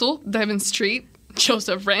 Ryan Russell, Devin Street,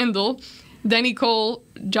 Joseph Randall, Danny Cole,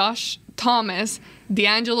 Josh Thomas,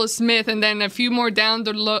 D'Angelo Smith, and then a few more down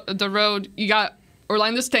the road, you got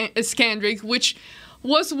Orlando Scandrick, which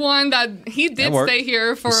was one that he did stay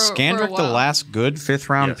here for a Scandrick while. the last good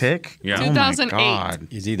 5th-round pick? Yeah. 2008. Oh my God.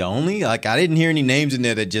 Is he the only? Like, I didn't hear any names in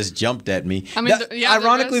there that just jumped at me. I mean,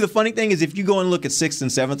 ironically, the funny thing is if you go and look at 6th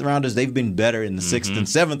and 7th rounders, they've been better in the 6th and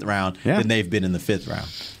 7th round than they've been in the 5th round.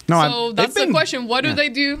 So that's the question. What do they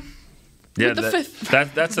do? Yeah, with the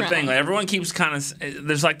 5th that's the round? thing. Like, everyone keeps kind of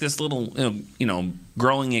there's like this little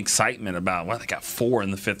growing excitement about they got 4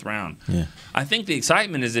 in the 5th round. Yeah, I think the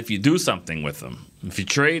excitement is if you do something with them, if you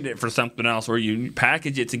trade it for something else, or you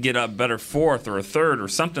package it to get a better 4th or a 3rd or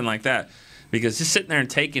something like that. Because just sitting there and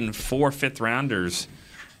taking 4 5th rounders.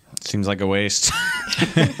 Seems like a waste.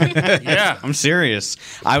 Yeah, I'm serious.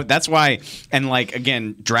 That's why, and like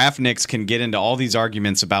again, draft nicks can get into all these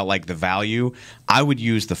arguments about like the value. I would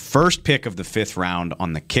use the first pick of the 5th round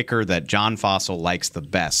on the kicker that John Fossil likes the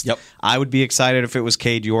best. Yep. I would be excited if it was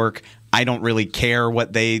Cade York. I don't really care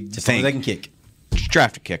what they just think. they can kick. Just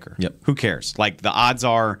draft a kicker. Yep. Who cares? Like the odds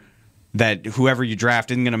are that whoever you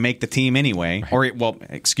draft isn't going to make the team anyway. Right.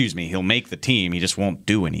 He'll make the team. He just won't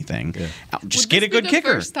do anything. Yeah. Just get a good kicker.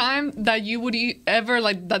 The first time that you would ever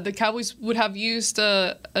that the Cowboys would have used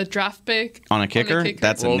a draft pick on a kicker?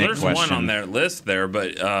 That's a Nick there's question. One on their list there,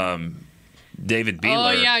 but David Beeler.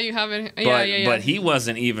 Oh yeah, you have it. Yeah. But he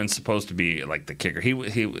wasn't even supposed to be like the kicker.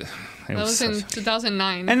 That was in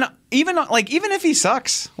 2009. And even if he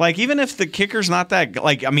sucks, like even if the kicker's not that,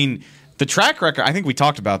 like I mean. The track record, I think we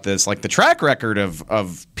talked about this, like the track record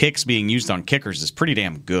of picks being used on kickers is pretty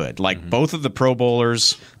damn good. Like both of the Pro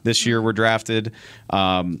Bowlers this year were drafted.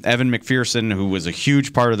 Evan McPherson, who was a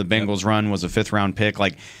huge part of the Bengals run, was a 5th-round pick.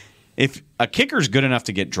 Like if a kicker's good enough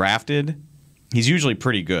to get drafted, he's usually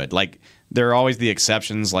pretty good. Like there are always the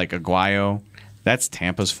exceptions like Aguayo. That's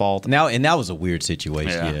Tampa's fault. And that was a weird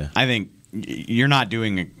situation. Yeah. I think you're not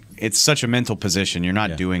doing it's such a mental position. You're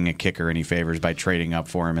not doing a kicker any favors by trading up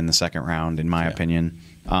for him in the 2nd round, in my opinion.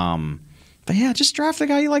 But yeah, just draft the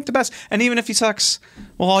guy you like the best. And even if he sucks,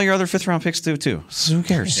 well, all your other 5th-round picks do too. So who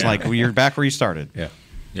cares? Yeah. Like you're back where you started. Yeah.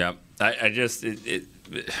 Yeah. I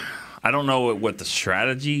don't know what the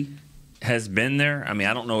strategy has been there. I mean,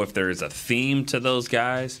 I don't know if there is a theme to those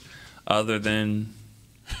guys other than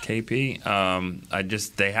KP.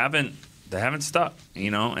 They haven't stuck,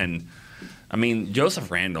 and. I mean,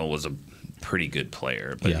 Joseph Randall was a pretty good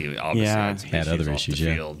player, but he obviously had other issues.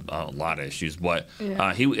 Field, a lot of issues. But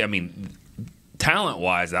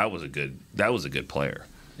talent-wise, that was a good player.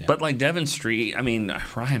 Yeah. But like Devin Street,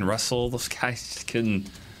 Ryan Russell, those guys just couldn't.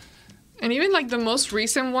 And even like the most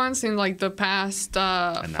recent ones in like the past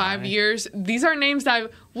 5 years, these are names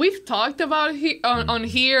that we've talked about on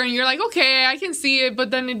here, and you're like, okay, I can see it,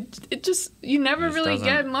 but then it just you never really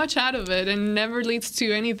get much out of it, and never leads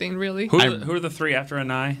to anything really. Who are the 3 after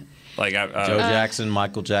Anai? Like Joe Jackson,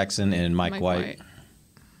 Michael Jackson, and Mike White.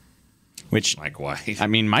 Which Mike White.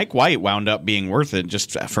 Mike White wound up being worth it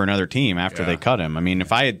just for another team after they cut him. I mean,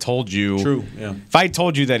 if I had told you, if I had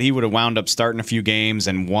told you that he would have wound up starting a few games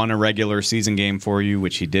and won a regular season game for you,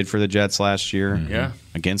 which he did for the Jets last year,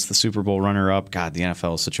 against the Super Bowl runner-up. God, the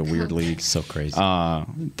NFL is such a weird league, so crazy.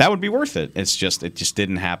 That would be worth it. It just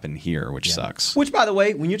didn't happen here, which sucks. Which, by the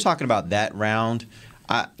way, when you're talking about that round,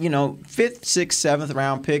 5th, 6th, 7th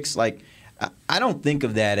round picks, like I don't think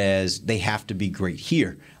of that as they have to be great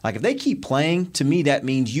here. Like if they keep playing, to me that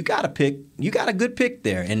means you got a good pick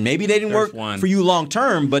there, and maybe they didn't work for you long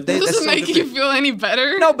term. But does it make you feel any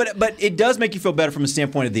better? No, but it does make you feel better from the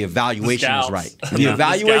standpoint of the evaluation was right. The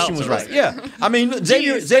evaluation was right. Yeah, I mean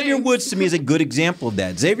Xavier Woods to me is a good example of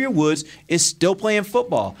that. Xavier Woods is still playing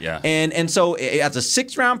football. Yeah, and so as a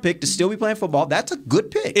 6th round pick to still be playing football, that's a good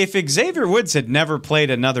pick. If Xavier Woods had never played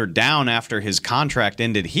another down after his contract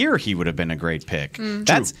ended here, he would have been a great pick.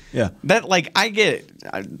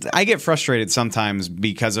 I get frustrated sometimes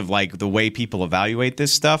because of like the way people evaluate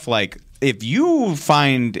this stuff. Like if you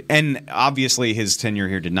find, and obviously his tenure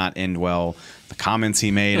here did not end well. The comments he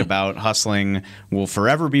made about hustling will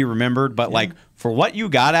forever be remembered. But like for what you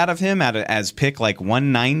got out of him as pick like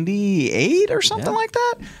 198 or something like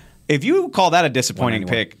that. If you call that a disappointing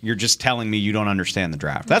pick, you're just telling me you don't understand the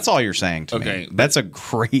draft. That's all you're saying to me. That's a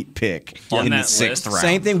great pick in the 6th round.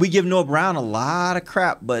 Same thing. We give Noah Brown a lot of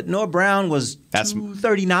crap, but Noah Brown was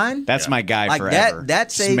 239. That's my guy forever.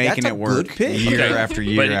 That's a good pick. Year after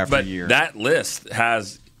year after year. That list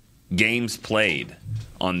has games played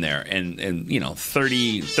on there, and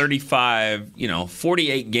 30, 35,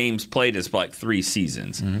 48 games played is like 3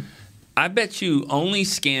 seasons. Mm-hmm. I bet you only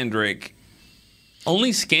Scandrick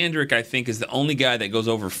Only Skandrick, I think, is the only guy that goes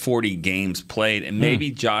over 40 games played, and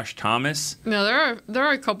maybe Josh Thomas. No, there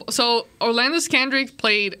are a couple. So Orlando Skandrick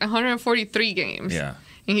played 143 games. Yeah.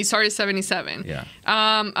 And he started 77. Yeah.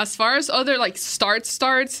 As far as other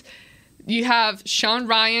starts, you have Sean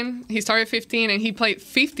Ryan. He started 15 and he played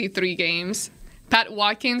 53 games. Pat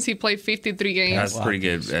Watkins, he played 53 games. That's pretty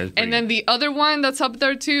good. Then the other one that's up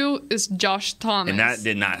there too is Josh Thomas. And that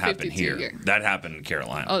did not happen here. Year. That happened in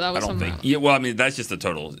Carolina. Oh, that was I don't something. think. Yeah, well, I mean, that's just the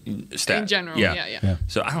total stat. In general, yeah.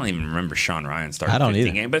 So I don't even remember Sean Ryan starting I don't 15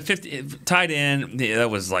 either. games. But 50 tight end, that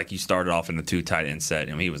was like you started off in the 2 tight end set.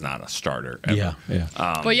 I mean, he was not a starter ever. Yeah.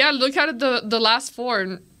 But yeah, look at the last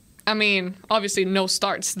 4. I mean, obviously no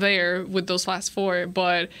starts there with those last 4,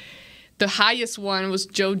 but the highest one was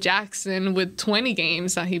Joe Jackson with 20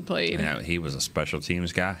 games that he played. Yeah, he was a special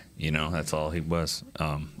teams guy. That's all he was.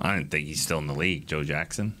 I didn't think he's still in the league, Joe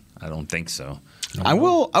Jackson. I don't think so. I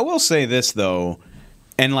will say this though,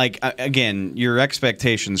 and again, your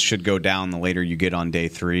expectations should go down the later you get on day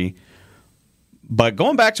 3. But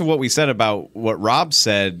going back to what we said about what Rob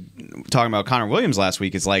said, talking about Connor Williams last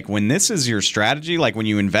week, it's like when this is your strategy, like when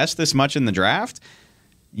you invest this much in the draft,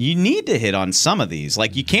 you need to hit on some of these.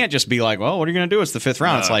 Like, you can't just be like, well, what are you going to do? It's the 5th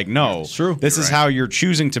round. It's like, no. It's true. This is how you're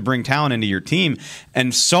choosing to bring talent into your team.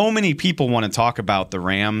 And so many people want to talk about the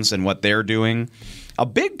Rams and what they're doing. A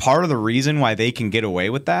big part of the reason why they can get away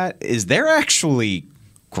with that is they're actually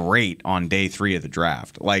great on day 3 of the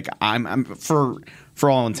draft. Like, I'm for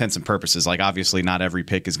all intents and purposes, like, obviously not every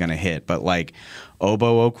pick is going to hit, but like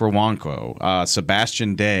Obo Okoronkwo,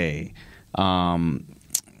 Sebastian Day,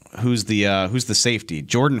 who's the safety?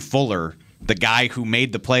 Jordan Fuller, the guy who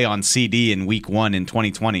made the play on CD in week 1 in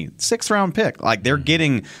 2020. 6th round pick. Like, they're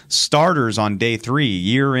getting starters on day 3,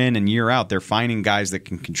 year in and year out. They're finding guys that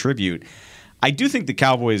can contribute. I do think the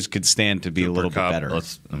Cowboys could stand to be a little bit better.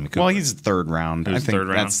 Well, he's 3rd round. I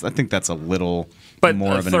think that's a little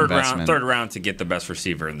more of an investment. Third round to get the best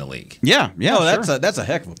receiver in the league. Yeah. Oh, sure. That's a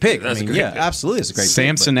heck of a pick. That's a great pick. Absolutely, it's a great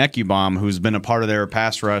Samson Ekubom, who's been a part of their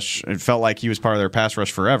pass rush, it felt like he was part of their pass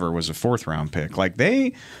rush forever, was a 4th round pick. Like,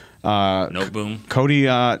 they Noteboom. Cody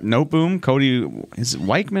Noteboom. Cody, is it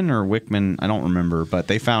Weichman or Wickman? I don't remember, but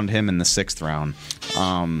they found him in the 6th round.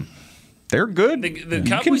 They're good. You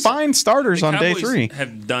can find starters on day 3.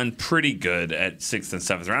 Have done pretty good at 6th and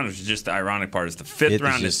 7th round, which is just the ironic part is the 5th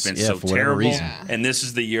round has been so terrible, and this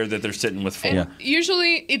is the year that they're sitting with 4.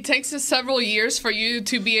 Usually it takes us several years for you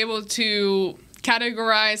to be able to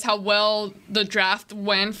categorize how well the draft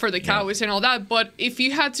went for the Cowboys and all that. But if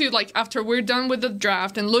you had to, like, after we're done with the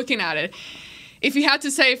draft and looking at it, if you had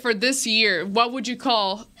to say for this year, what would you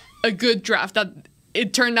call a good draft that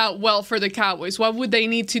it turned out well for the Cowboys? What would they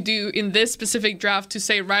need to do in this specific draft to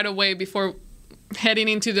say right away before heading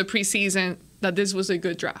into the preseason that this was a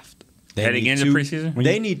good draft? Heading into preseason?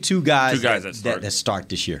 They need 2 guys, that start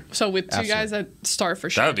this year. So with 2 guys that start for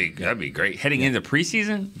sure. That'd be great. Heading into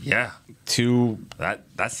preseason? Yeah. 2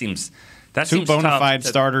 that seems 2 bona fide tough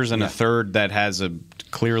starters and a 3rd that has a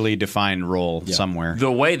clearly defined role somewhere. The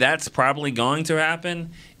way that's probably going to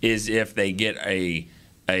happen is if they get a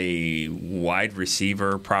wide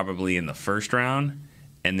receiver probably in the 1st round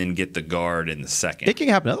and then get the guard in the 2nd. It can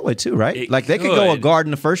happen the other way too, right? They could go a guard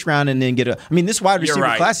in the 1st round and then get a. I mean, this wide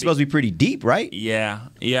receiver class is supposed to be pretty deep, right? Yeah.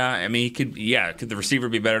 I mean, could the receiver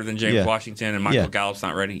be better than James Washington and Michael Gallup's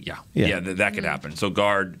not ready? Yeah. That could happen. So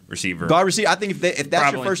guard, receiver. I think if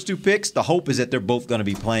that's your first 2 picks, the hope is that they're both going to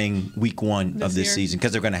be playing week 1 of this season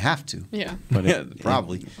because they're going to have to. Yeah. But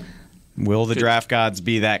probably. Will the draft gods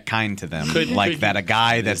be that kind to them? A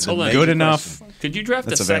guy that's good enough? Could you draft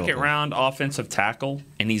a available. 2nd round offensive tackle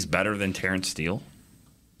and he's better than Terrence Steele?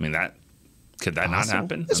 I mean, could that not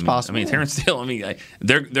happen? It's possible. I mean, Terrence Steele. I mean,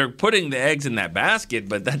 they're putting the eggs in that basket,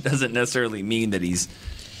 but that doesn't necessarily mean that he's.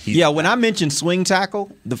 When I mentioned swing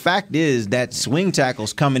tackle, the fact is that swing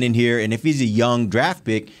tackle's coming in here, and if he's a young draft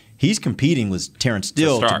pick, he's competing with Terrence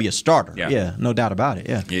Steele to be a starter. Yeah, no doubt about it.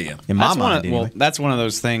 Yeah. In my mind, anyway. That's one of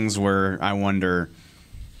those things where I wonder.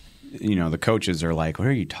 The coaches are like, "What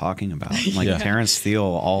are you talking about?" Like Terrence Steele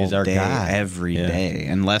all day, every day,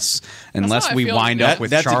 unless we wind up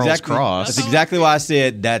with Charles Cross. That's exactly why I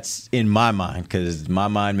said that's in my mind, because my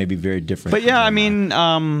mind may be very different. But I mean,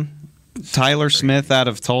 Tyler Smith out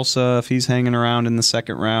of Tulsa, if he's hanging around in the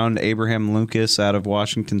 2nd round, Abraham Lucas out of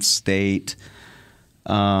Washington State.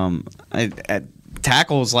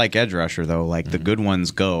 Tackles like edge rusher, though, like the good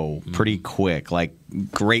ones go pretty quick. Like,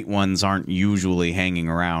 great ones aren't usually hanging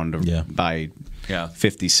around by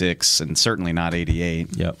 56 and certainly not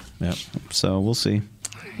 88. Yep. So we'll see.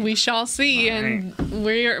 We shall see, and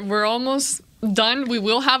we're almost done. We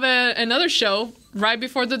will have another show right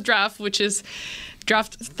before the draft, which is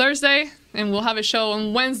draft Thursday, and we'll have a show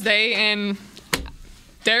on Wednesday. And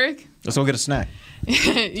Derek, let's go get a snack.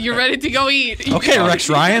 You're ready to go eat. Okay, Rex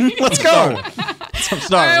Ryan, let's go. All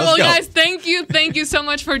right, well, guys, thank you so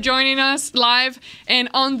much for joining us live and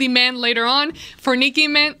on demand later on. For Nikki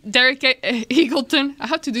Mint, Derek Eagleton, I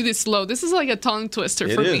have to do this slow. This is like a tongue twister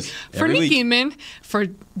for me. For Nikki Mint, for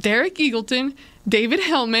Derek Eagleton, David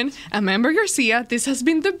Hellman, and Amber Garcia, this has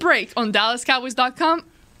been The Break on DallasCowboys.com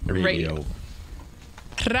Radio.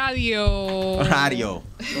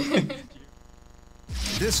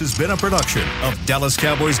 This has been a production of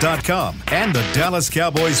DallasCowboys.com and the Dallas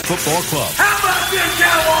Cowboys Football Club. How about this,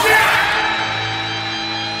 Cowboys? Yeah!